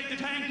people I'd like to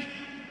thank,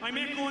 I'm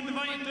echoing the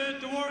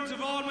words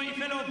of all my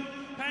fellow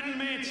panel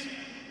mates,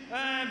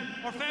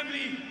 our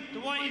family, the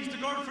wives, the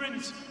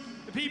girlfriends,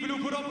 the people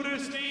who put up with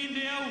us day in,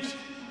 day out.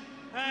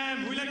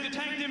 We'd like to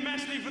thank them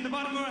massively from the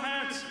bottom of our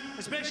hearts,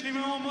 especially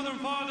my own mother and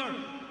father,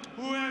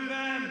 who have,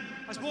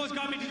 I suppose,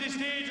 got me to this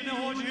stage, and I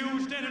hold a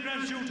huge debt of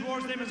gratitude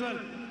towards them as well.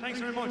 Thanks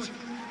very much.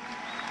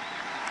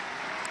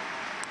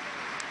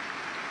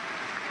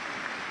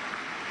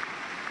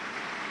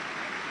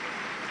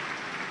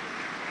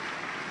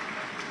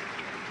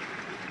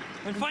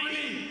 And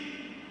finally,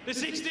 the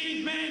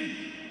 16th men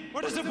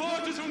were the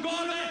supporters from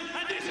Galway,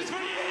 and this is for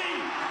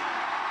you!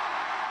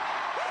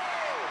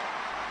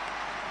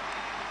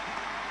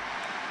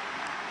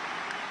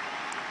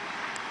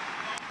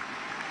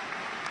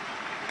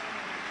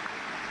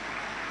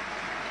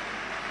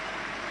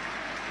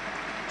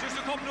 Just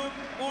a couple of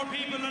more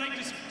people I'd like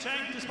to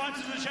thank: the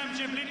sponsors of the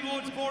championship, Little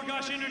Woods,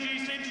 Borgosh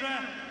Energy,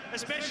 Centra,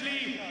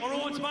 especially our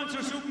own sponsor,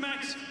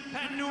 Supermax,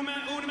 Pat and Una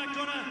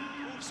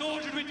McDonough,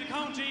 soldiered with the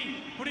county,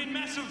 put in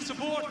massive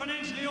support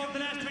financially over the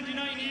last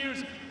 29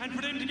 years, and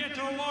for them to get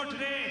their award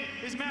today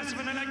is massive,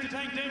 and I'd like to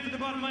thank them from the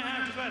bottom of my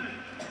heart as well.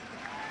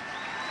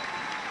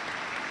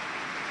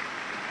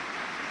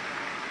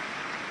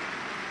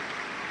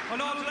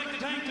 I'd also like to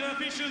thank the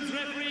officials,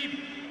 referee,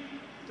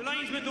 the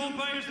linesmen, the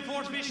umpires, the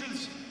fourth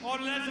officials, all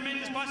the lads that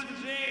made this possible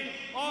today.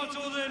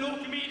 Also the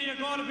local media,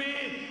 Galway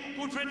Bay,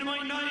 good friend of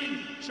mine, Niall,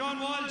 Sean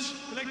Walsh,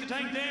 I'd like to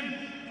thank them.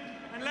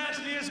 And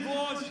lastly, I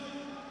suppose,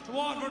 to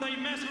Waterford, I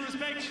have massive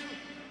respect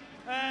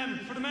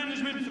for the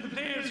management, for the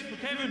players, for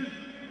Kevin.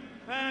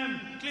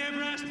 Clare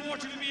Brass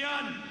Sport will be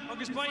on,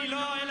 August by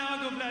law,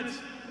 Elagov lads.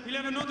 You'll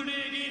have another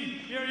day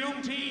again. You're a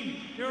young team,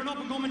 you're an up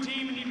and coming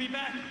team, and you'll be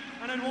back.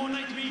 And I'd one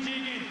like to meet you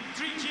again.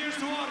 3 cheers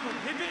to Waterford.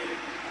 Hip hip!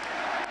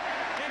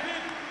 Hip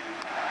hip!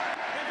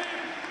 Hip hip!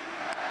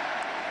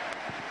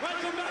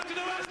 Welcome back to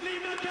the West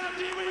Leamland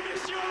County. We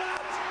miss you, lads!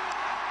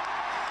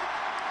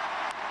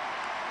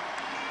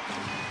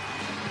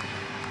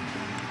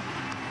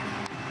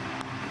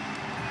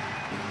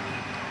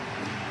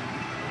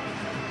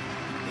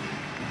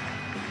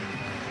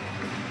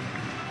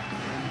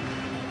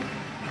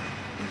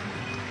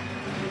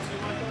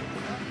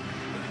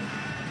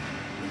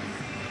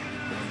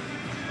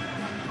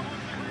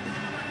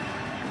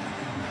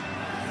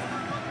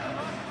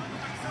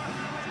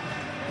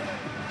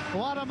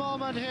 What a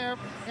moment here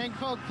in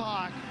Croke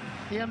Park.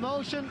 The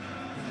emotion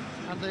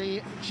and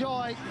the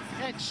joy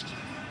etched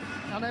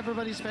on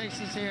everybody's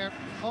faces here.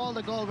 All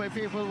the Galway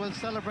people will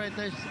celebrate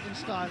this in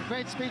style.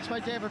 Great speech by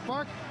David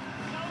Burke.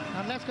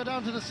 And let's go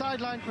down to the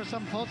sideline for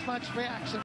some post-match reaction.